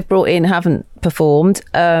people they've brought in haven't performed.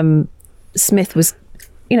 Smith was,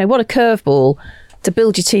 what a curveball to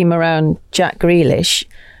build your team around Jack Grealish.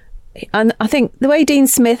 And I think the way Dean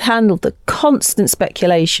Smith handled the constant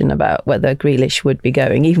speculation about whether Grealish would be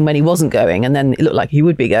going, even when he wasn't going, and then it looked like he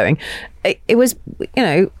would be going, it was,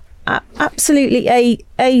 absolutely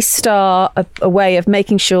a star, a way of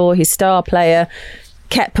making sure his star player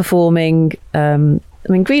kept performing.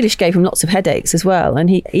 Grealish gave him lots of headaches as well, and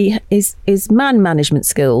his man management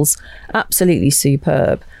skills absolutely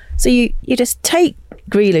superb. So you just take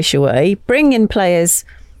Grealish away, bring in players.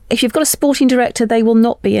 If you've got a sporting director, they will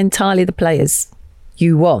not be entirely the players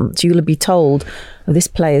you want. You'll be told, oh, this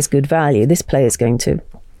player's good value, this player's going to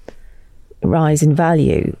rise in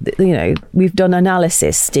value. We've done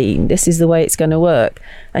analysis, Dean, this is the way it's going to work.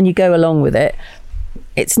 And you go along with it.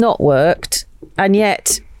 It's not worked. And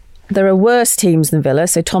yet there are worse teams than Villa.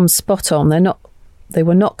 So Tom's spot on. They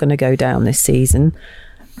were not going to go down this season.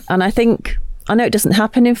 And I know it doesn't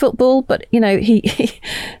happen in football, but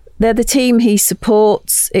they're the team he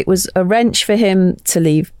supports. It was a wrench for him to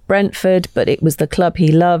leave Brentford, but it was the club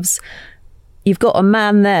he loves. You've got a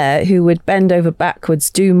man there who would bend over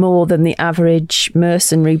backwards, do more than the average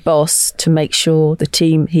mercenary boss to make sure the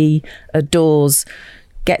team he adores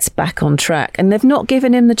gets back on track. And they've not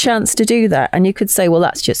given him the chance to do that. And you could say, well,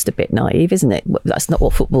 that's just a bit naive, isn't it? That's not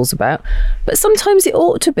what football's about. But sometimes it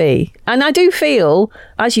ought to be. And I do feel,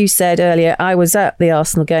 as you said earlier, I was at the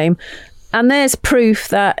Arsenal game, and there's proof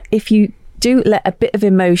that if you do let a bit of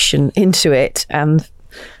emotion into it and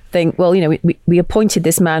think, well, we appointed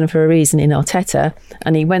this man for a reason in Arteta,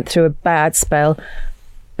 and he went through a bad spell,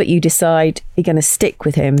 but you decide you're going to stick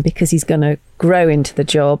with him because he's going to grow into the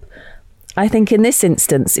job. I think in this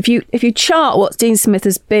instance, if you chart what Dean Smith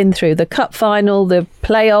has been through, the cup final, the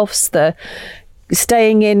playoffs, the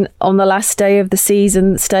staying in on the last day of the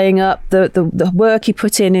season, staying up, the work he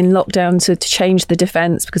put in lockdown to change the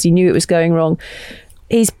defence because he knew it was going wrong.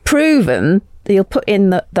 He's proven that he'll put in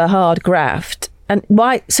the hard graft. And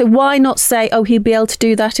why not say, oh, he'll be able to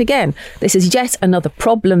do that again? This is yet another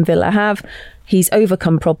problem Villa have. He's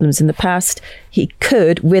overcome problems in the past. He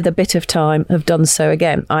could, with a bit of time, have done so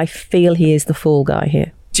again. I feel he is the fall guy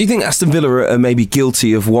here. Do you think Aston Villa are maybe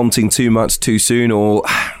guilty of wanting too much too soon, or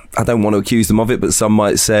I don't want to accuse them of it, but some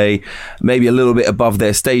might say maybe a little bit above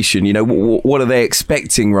their station? You know, what are they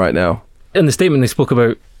expecting right now? In the statement, they spoke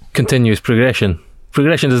about continuous progression.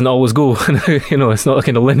 Progression doesn't always go, you know, it's not a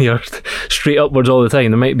kind of linear, straight upwards all the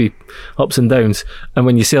time. There might be ups and downs. And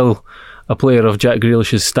when you sell a player of Jack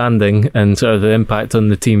Grealish's standing and sort of the impact on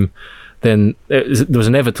the team, then there's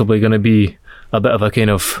inevitably going to be a bit of a kind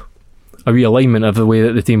of a realignment of the way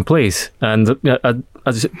that the team plays. And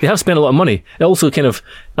they have spent a lot of money. It also kind of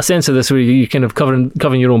a sense of this where you kind of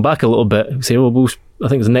covering your own back a little bit. You say, well, I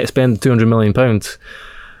think it's a net spend of £200 million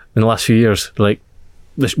in the last few years. Like,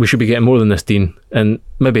 we should be getting more than this, Dean. And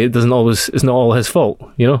maybe it's not all his fault,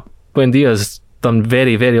 you know. Buendia has done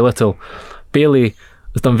very, very little. Bailey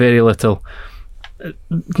has done very little.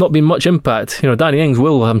 Not been much impact. You know, Danny Ings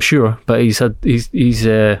will, I'm sure, but he's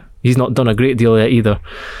not done a great deal yet either.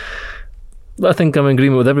 I think I'm in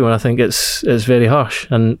agreement with everyone. I think it's very harsh,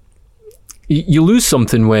 and you lose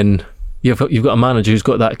something when you've got a manager who's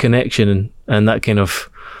got that connection and that kind of,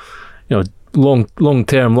 you know,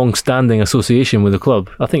 long-term, long-standing association with the club.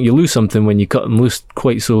 I think you lose something when you cut them loose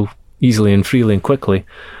quite so easily and freely and quickly.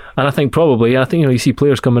 And I think you see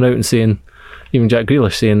players coming out and saying, even Jack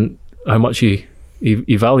Grealish saying how much he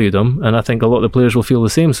valued him, and I think a lot of the players will feel the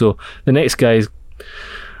same. So the next guy,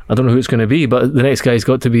 I don't know who it's going to be, but the next guy's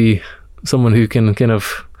got to be someone who can kind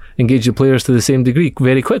of engage the players to the same degree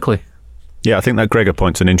very quickly. Yeah, I think that Gregor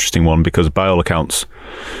point's an interesting one, because by all accounts,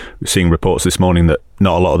 we're seeing reports this morning that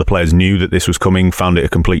not a lot of the players knew that this was coming, found it a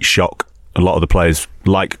complete shock. A lot of the players,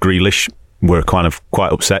 like Grealish, were kind of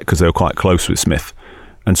quite upset because they were quite close with Smith.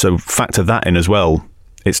 And so factor that in as well.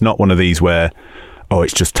 It's not one of these where, oh,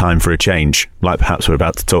 it's just time for a change, like perhaps we're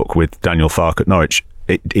about to talk with Daniel Farke at Norwich.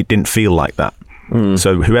 It didn't feel like that.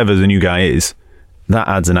 So whoever the new guy is, that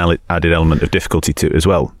adds an added element of difficulty to it as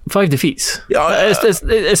well. 5 defeats.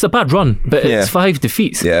 It's a bad run, but it's 5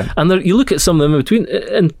 defeats. Yeah. And you look at some of them between.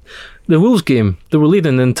 In the Wolves game, they were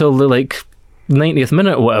leading until the 90th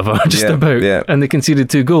minute or whatever, and they conceded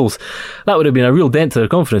 2 goals. That would have been a real dent to their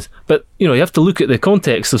confidence. But you have to look at the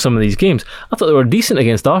context of some of these games. I thought they were decent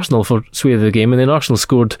against Arsenal for sway of the game, and then Arsenal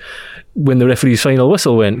scored when the referee's final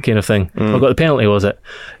whistle went, kind of thing. Or got the penalty, was it?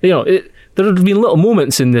 There have been little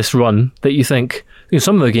moments in this run that you think,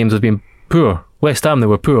 some of the games have been poor. West Ham, they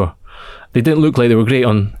were poor. They didn't look like they were great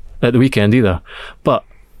at the weekend either. But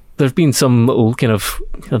there's been some little kind of,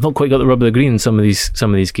 I've not quite got the rub of the green in some of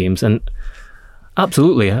these games. And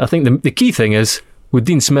absolutely, I think the key thing is, would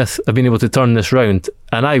Dean Smith have been able to turn this round?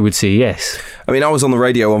 And I would say yes. I mean, I was on the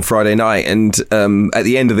radio on Friday night, and at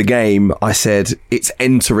the end of the game, I said it's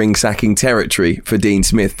entering sacking territory for Dean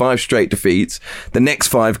Smith. 5 straight defeats. The next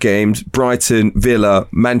 5 games: Brighton, Villa,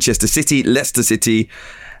 Manchester City, Leicester City,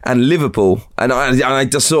 and Liverpool. And I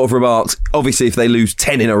just sort of remarked, obviously, if they lose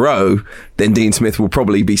 10 in a row, then Dean Smith will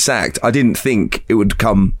probably be sacked. I didn't think it would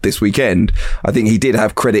come this weekend. I think he did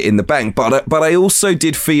have credit in the bank, but I also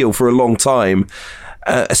did feel for a long time,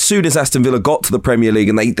 as soon as Aston Villa got to the Premier League,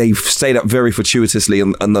 and they stayed up very fortuitously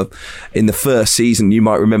in the first season. You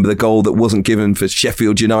might remember the goal that wasn't given for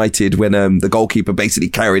Sheffield United when the goalkeeper basically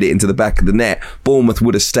carried it into the back of the net. Bournemouth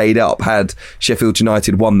would have stayed up had Sheffield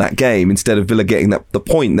United won that game, instead of Villa getting the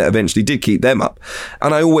point that eventually did keep them up.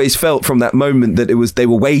 And I always felt from that moment that they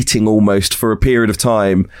were waiting almost for a period of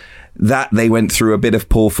time that they went through a bit of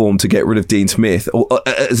poor form to get rid of Dean Smith.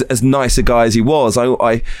 As nice a guy as he was,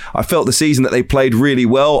 I felt the season that they played really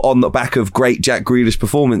well on the back of great Jack Grealish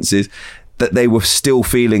performances, that they were still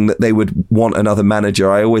feeling that they would want another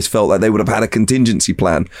manager. I always felt like they would have had a contingency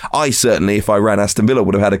plan. I certainly, if I ran Aston Villa,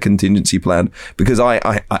 would have had a contingency plan, because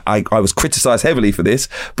I was criticised heavily for this,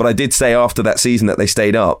 but I did say after that season that they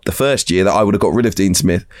stayed up, the first year, that I would have got rid of Dean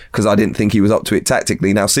Smith, because I didn't think he was up to it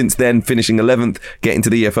tactically. Now, since then, finishing 11th, getting to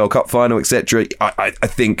the EFL Cup final, etc., I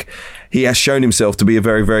think he has shown himself to be a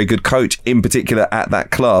very, very good coach, in particular at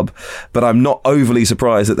that club. But I'm not overly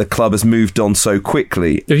surprised that the club has moved on so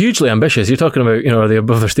quickly. They're hugely ambitious. You're talking about, are they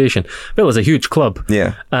above their station? Villa's a huge club.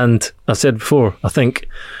 Yeah. And I said before, I think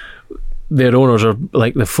their owners are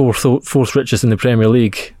like the fourth richest in the Premier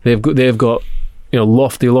League. They've got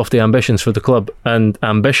lofty ambitions for the club, and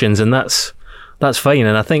that's fine.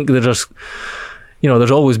 And I think they're just,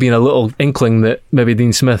 there's always been a little inkling that maybe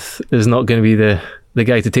Dean Smith is not going to be the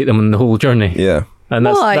guy to take them on the whole journey. Yeah. And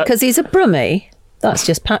why? Because he's a Brummie? That's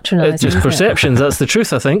just patronising. It's just perceptions. That's the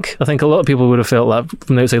truth, I think. I think a lot of people would have felt that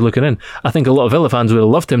from the outside looking in. I think a lot of Villa fans would have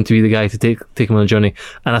loved him to be the guy to take him on the journey.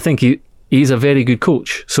 And I think he's a very good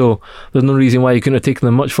coach. So there's no reason why he couldn't have taken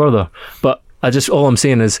them much further. But all I'm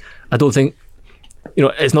saying is, I don't think,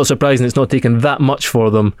 it's not surprising it's not taken that much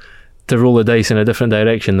for them roll the dice in a different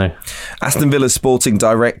direction now. Aston Villa's sporting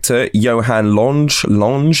director, Johan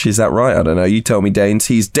Longe, is that right? I don't know. You tell me, Danes.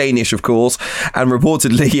 He's Danish, of course, and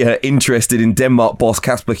reportedly interested in Denmark boss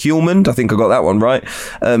Kasper Hjulmand. I think I got that one right.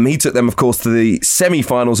 He took them, of course, to the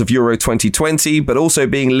semi-finals of Euro 2020, but also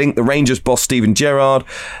being linked the Rangers boss Steven Gerrard,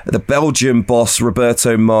 the Belgian boss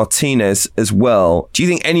Roberto Martinez as well. Do you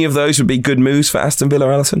think any of those would be good moves for Aston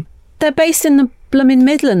Villa, Alison? They're based in the blooming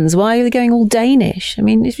Midlands. Why are they going all Danish? I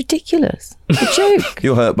mean, it's ridiculous. It's a joke.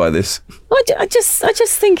 You're hurt by this. I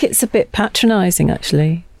just think it's a bit patronising,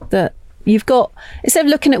 actually, that you've got, instead of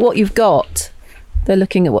looking at what you've got, they're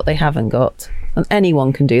looking at what they haven't got. And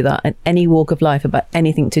anyone can do that in any walk of life about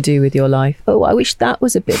anything to do with your life. Oh, I wish that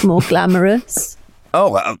was a bit more glamorous.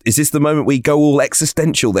 Oh, is this the moment we go all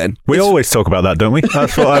existential then? We always talk about that, don't we?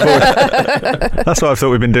 That's what that's what I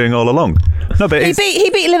thought we've been doing all along. No, but he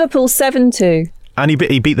beat Liverpool 7-2. And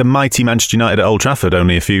he beat the mighty Manchester United at Old Trafford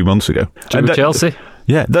only a few months ago. Chelsea.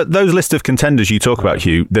 Yeah, those list of contenders you talk about,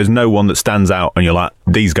 Hugh, there's no one that stands out and you're like,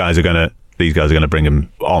 these guys are going to bring him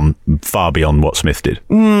on far beyond what Smith did.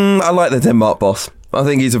 I like the Denmark boss. I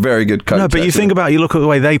think he's a very good coach. No, but you think about it, you look at the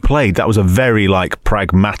way they played, that was a very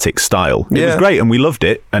pragmatic style. It was great and we loved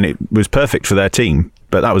it and it was perfect for their team,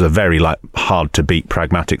 but that was a very hard to beat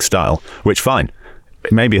pragmatic style, which fine.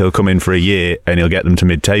 Maybe he'll come in for a year and he'll get them to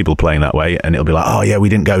mid-table playing that way and it'll be like, oh yeah, we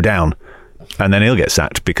didn't go down. And then he'll get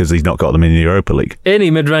sacked because he's not got them in the Europa League. Any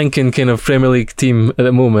mid-ranking kind of Premier League team at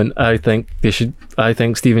the moment, I think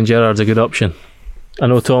Steven Gerrard's a good option. I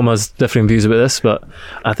know Tom has differing views about this, but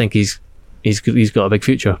I think he's got a big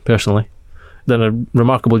future, personally. Done a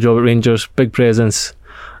remarkable job at Rangers, big presence.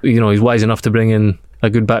 He's wise enough to bring in a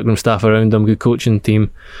good backroom staff around him, good coaching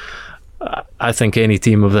team. I think any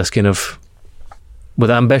team of this kind of, with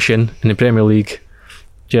ambition in the Premier League,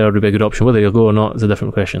 Gerrard would be a good option. Whether he'll go or not is a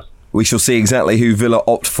different question. We shall see exactly who Villa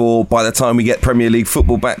opt for by the time we get Premier League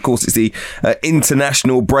football back. Of course, it's the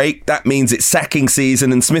international break. That means it's sacking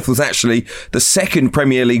season, and Smith was actually the second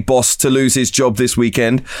Premier League boss to lose his job this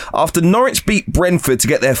weekend. After Norwich beat Brentford to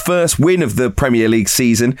get their first win of the Premier League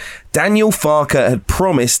season, Daniel Farke had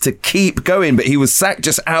promised to keep going, but he was sacked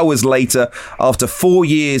just hours later after 4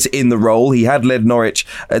 years in the role. He had led Norwich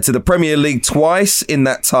to the Premier League twice in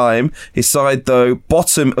that time. His side, though,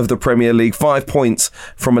 bottom of the Premier League, 5 points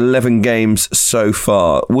from 11 games so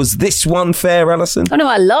far. Was this one fair, Alison? Oh no,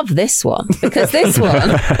 I love this one, because this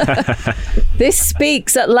one this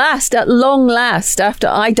speaks at long last, after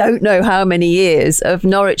I don't know how many years of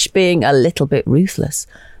Norwich being a little bit ruthless,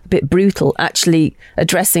 a bit brutal, actually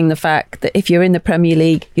addressing the fact that if you're in the Premier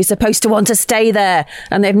League, you're supposed to want to stay there,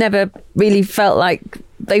 and they've never really felt like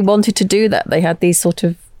they wanted to do that. They had these sort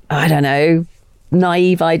of, I don't know,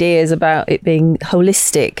 naive ideas about it being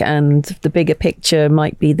holistic, and the bigger picture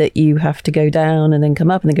might be that you have to go down and then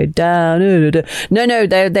come up and then go down. No,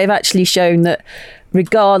 they've actually shown that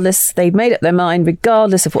regardless, they've made up their mind,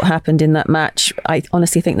 regardless of what happened in that match. I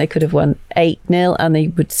honestly think they could have won 8-0 and they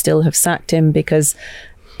would still have sacked him, because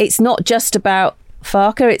it's not just about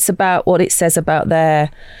Farke, it's about what it says about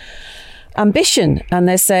their ambition. And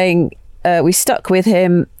they're saying, we stuck with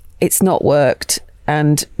him, it's not worked,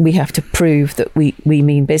 and we have to prove that we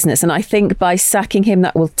mean business. And I think by sacking him,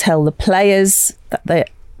 that will tell the players that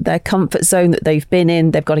their comfort zone that they've been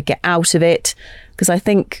in, they've got to get out of it. Because I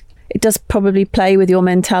think it does probably play with your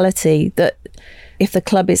mentality that if the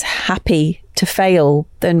club is happy to fail,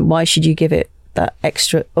 then why should you give it that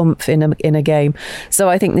extra oomph in a game? So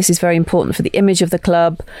I think this is very important for the image of the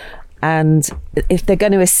club. And if they're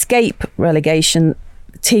going to escape relegation,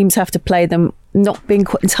 teams have to play them not being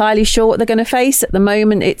entirely sure what they're going to face. At the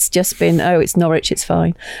moment, it's just been, it's Norwich, it's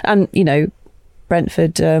fine. And,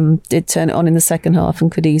 Brentford did turn it on in the second half and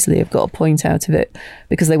could easily have got a point out of it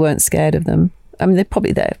because they weren't scared of them. I mean, they're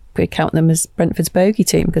probably there. We count them as Brentford's bogey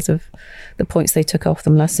team because of the points they took off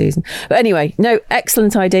them last season. But anyway, no,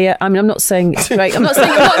 excellent idea. I mean, I'm not saying it's great. I'm not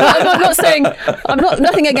saying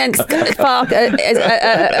nothing against Farke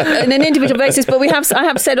on an individual basis. But I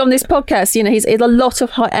have said on this podcast, a lot of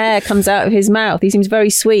hot air comes out of his mouth. He seems very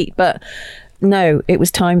sweet, but no, it was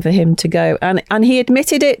time for him to go, and he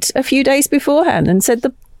admitted it a few days beforehand and said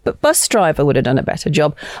the bus driver would have done a better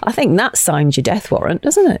job. I think that signs your death warrant,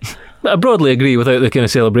 doesn't it? I broadly agree without the kind of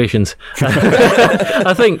celebrations.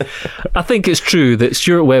 I think it's true that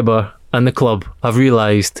Stuart Webber and the club have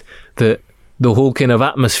realised that the whole kind of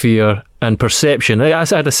atmosphere and perception. I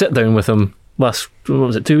had a sit down with him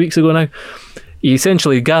 2 weeks ago now. He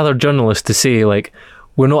essentially gathered journalists to say,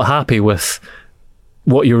 we're not happy with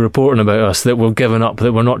what you're reporting about us, that we're giving up,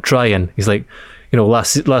 that we're not trying. He's like, the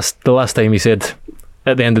last time he said,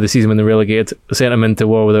 at the end of the season when they relegated, sent him into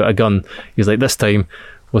war without a gun. He's like, this time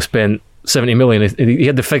was spent 70 million. He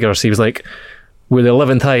had the figures. He was like, we're the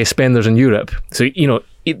 11th highest spenders in Europe. So,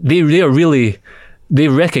 they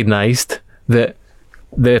recognised that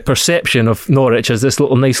the perception of Norwich as this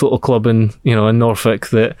nice little club in Norfolk,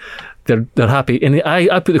 that they're happy. And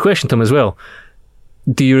I put the question to him as well.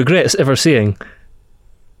 Do you regret ever saying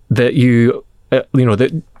that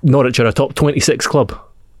that Norwich are a top 26 club?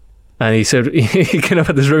 And he said, he kind of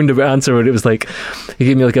had this roundabout answer where it was like, he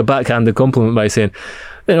gave me like a backhanded compliment by saying,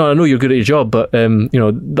 I know you're good at your job, but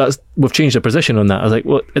we've changed our position on that. I was like,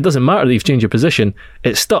 well, it doesn't matter that you've changed your position.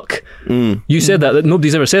 It's stuck. You said that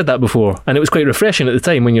nobody's ever said that before, and it was quite refreshing at the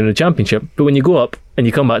time when you're in the Championship. But when you go up and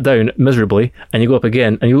you come back down miserably, and you go up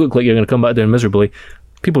again and you look like you're going to come back down miserably,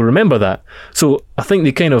 people remember that. So I think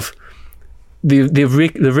they've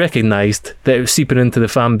recognised that it was seeping into the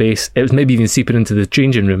fan base. It was maybe even seeping into the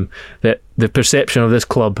changing room, that the perception of this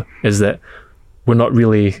club is that we're not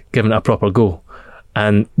really giving it a proper go.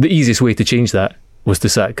 And the easiest way to change that was to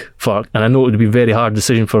sack Farke. And I know it would be a very hard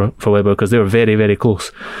decision for Webber, because they were very, very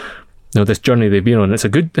close. This journey they've been on, it's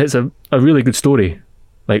a really good story.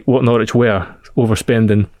 Like what Norwich were,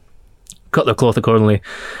 overspending, cut their cloth accordingly,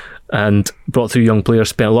 and brought through young players,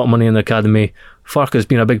 spent a lot of money in the academy. Farke has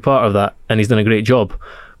been a big part of that, and he's done a great job.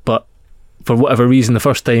 But for whatever reason, the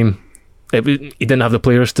first time he didn't have the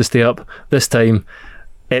players to stay up. This time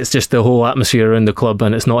it's just the whole atmosphere around the club,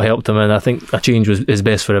 and it's not helped him, and I think a change is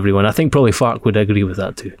best for everyone. I think probably Farke would agree with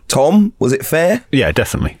that too. Tom, was it fair? Yeah,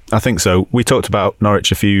 definitely. I think so. We talked about Norwich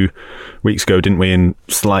a few weeks ago, didn't we, and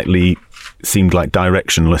slightly seemed like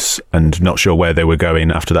directionless and not sure where they were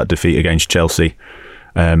going after that defeat against Chelsea.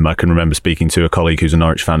 I can remember speaking to a colleague who's a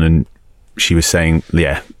Norwich fan, and she was saying,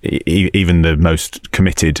 even the most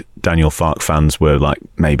committed Daniel Farke fans were like,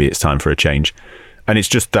 maybe it's time for a change. And it's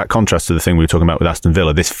just that contrast to the thing we were talking about with Aston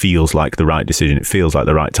Villa. This feels like the right decision. It feels like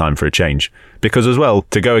the right time for a change. Because as well,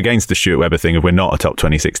 to go against the Stuart Webber thing of we're not a top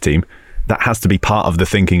 26 team, that has to be part of the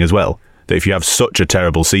thinking as well. That if you have such a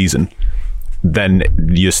terrible season, then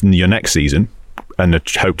your next season and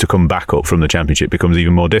the hope to come back up from the Championship becomes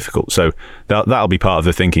even more difficult. So that'll be part of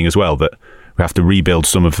the thinking as well, that we have to rebuild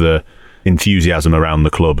some of the enthusiasm around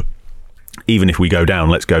the club. Even if we go down,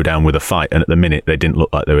 let's go down with a fight. And at the minute, they didn't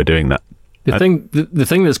look like they were doing that. The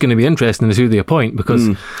thing that's going to be interesting is who they appoint, because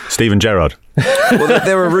Steven Gerrard. Well,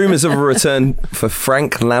 there are rumours of a return for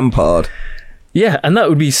Frank Lampard. Yeah, and that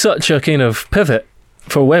would be such a kind of pivot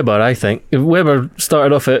for Webber, I think. If Webber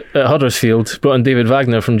started off at Huddersfield, brought in David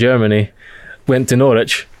Wagner from Germany, went to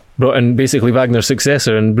Norwich, brought in basically Wagner's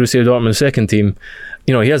successor in Borussia Dortmund's second team.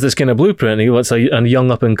 He has this kind of blueprint. He wants a young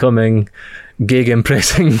up-and-coming,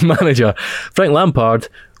 gig-impressing manager. Frank Lampard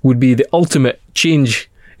would be the ultimate change,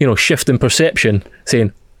 shift in perception,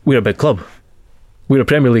 saying, we're a big club. We're a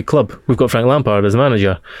Premier League club. We've got Frank Lampard as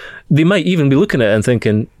manager. They might even be looking at it and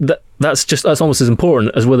thinking, that's almost as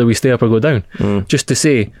important as whether we stay up or go down. Just to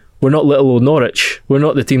say, we're not little old Norwich. We're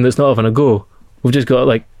not the team that's not having a go. We've just got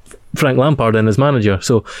like Frank Lampard in as manager.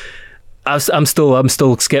 So I'm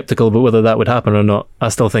still sceptical about whether that would happen or not. I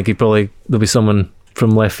still think there'll be someone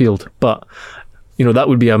from left field. But, that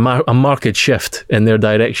would be a marked shift in their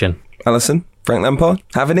direction. Alison, Frank Lampard,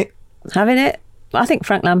 having it? Having it? I think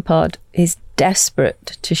Frank Lampard is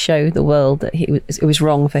desperate to show the world that it was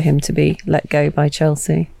wrong for him to be let go by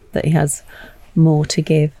Chelsea, that he has more to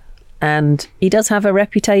give. And he does have a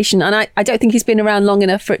reputation, and I don't think he's been around long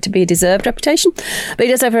enough for it to be a deserved reputation, but he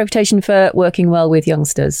does have a reputation for working well with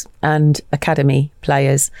youngsters and academy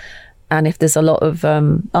players. And if there's a lot of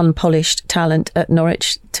unpolished talent at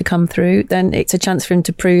Norwich to come through, then it's a chance for him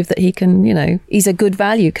to prove that he can, he's a good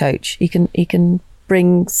value coach. He can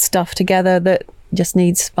bring stuff together that just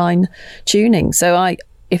needs fine tuning. So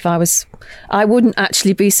I wouldn't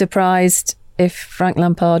actually be surprised if Frank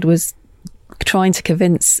Lampard was trying to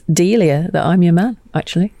convince Delia that I'm your man,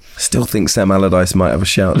 actually. Still think Sam Allardyce might have a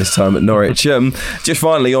shout this time at Norwich. Just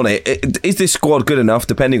finally on it, is this squad good enough,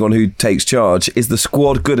 depending on who takes charge, is the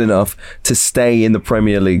squad good enough to stay in the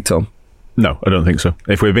Premier League, Tom? No, I don't think so.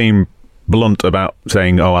 If we're being blunt about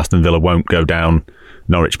saying, Aston Villa won't go down,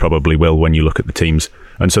 Norwich probably will when you look at the teams.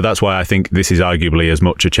 And so that's why I think this is arguably as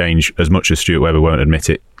much a change, as much as Stuart Webber won't admit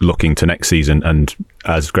it, looking to next season. And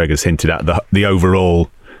as Greg has hinted at, the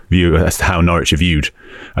overall view as to how Norwich are viewed,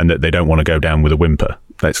 and that they don't want to go down with a whimper.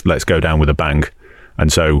 Let's go down with a bang.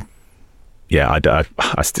 And so, yeah,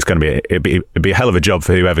 it's going to be it'd be a hell of a job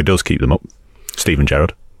for whoever does keep them up. Steven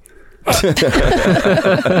Gerrard.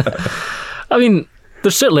 I mean,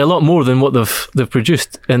 there's certainly a lot more than what they've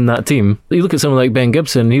produced in that team. You look at someone like Ben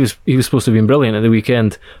Gibson. He was supposed to have been brilliant at the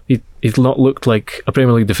weekend. He's not looked like a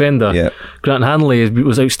Premier League defender. Yeah. Grant Hanley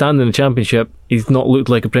was outstanding in the Championship. He's not looked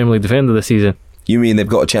like a Premier League defender this season. You mean they've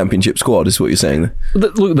got a championship squad, is what you're saying?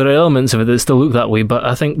 Look, there are elements of it that still look that way, but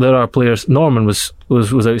I think there are players. Norman was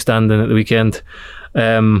outstanding at the weekend,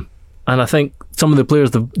 and I think some of the players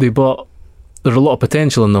they bought, there's a lot of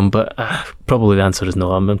potential in them, but probably the answer is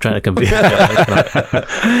no. I'm trying to convince you.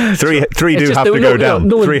 Three do have to go down.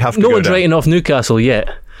 Three have to go down. No one's writing off Newcastle yet,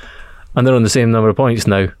 and they're on the same number of points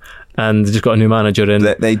now, and they've just got a new manager in.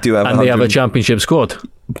 They do have, and they have a championship squad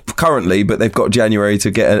currently, but they've got January to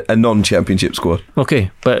get a non-championship squad.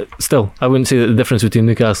 Okay, but still, I wouldn't say that the difference between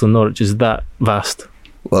Newcastle and Norwich is that vast.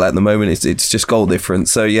 Well, at the moment, it's just goal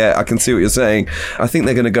difference. So, yeah, I can see what you're saying. I think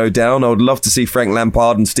they're going to go down. I would love to see Frank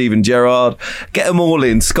Lampard and Steven Gerrard. Get them all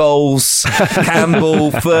in. Scholes,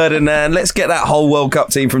 Campbell, Ferdinand. Let's get that whole World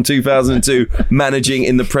Cup team from 2002 managing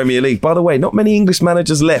in the Premier League. By the way, not many English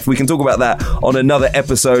managers left. We can talk about that on another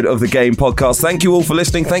episode of The Game podcast. Thank you all for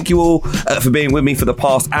listening. Thank you all for being with me for the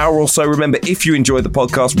past hour or so. Remember, if you enjoyed the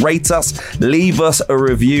podcast, rate us, leave us a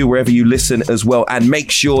review wherever you listen as well, and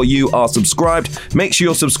make sure you are subscribed. Make sure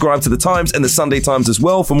you're subscribed to The Times and The Sunday Times as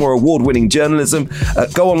well for more award-winning journalism.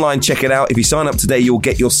 Go online, check it out. If you sign up today, you'll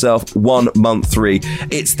get yourself 1 month free.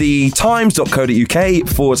 It's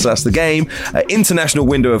thetimes.co.uk/The Game. International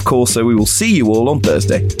window, of course, so we will see you all on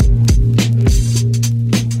Thursday.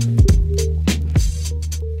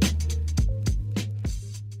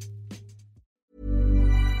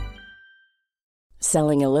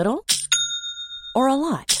 Selling a little or a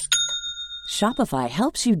lot? Shopify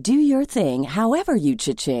helps you do your thing however you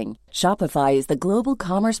cha-ching. Shopify is the global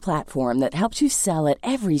commerce platform that helps you sell at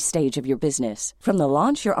every stage of your business. From the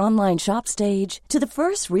launch your online shop stage to the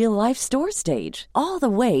first real-life store stage, all the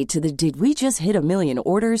way to the did we just hit a million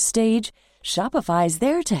orders stage. Shopify is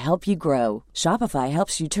there to help you grow. Shopify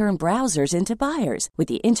helps you turn browsers into buyers with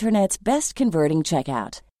the internet's best converting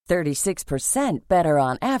checkout. 36% better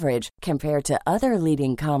on average compared to other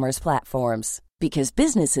leading commerce platforms. Because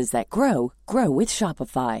businesses that grow, grow with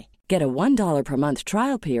Shopify. Get a $1 per month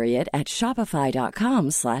trial period at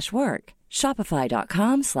shopify.com/work.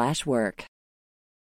 Shopify.com/work.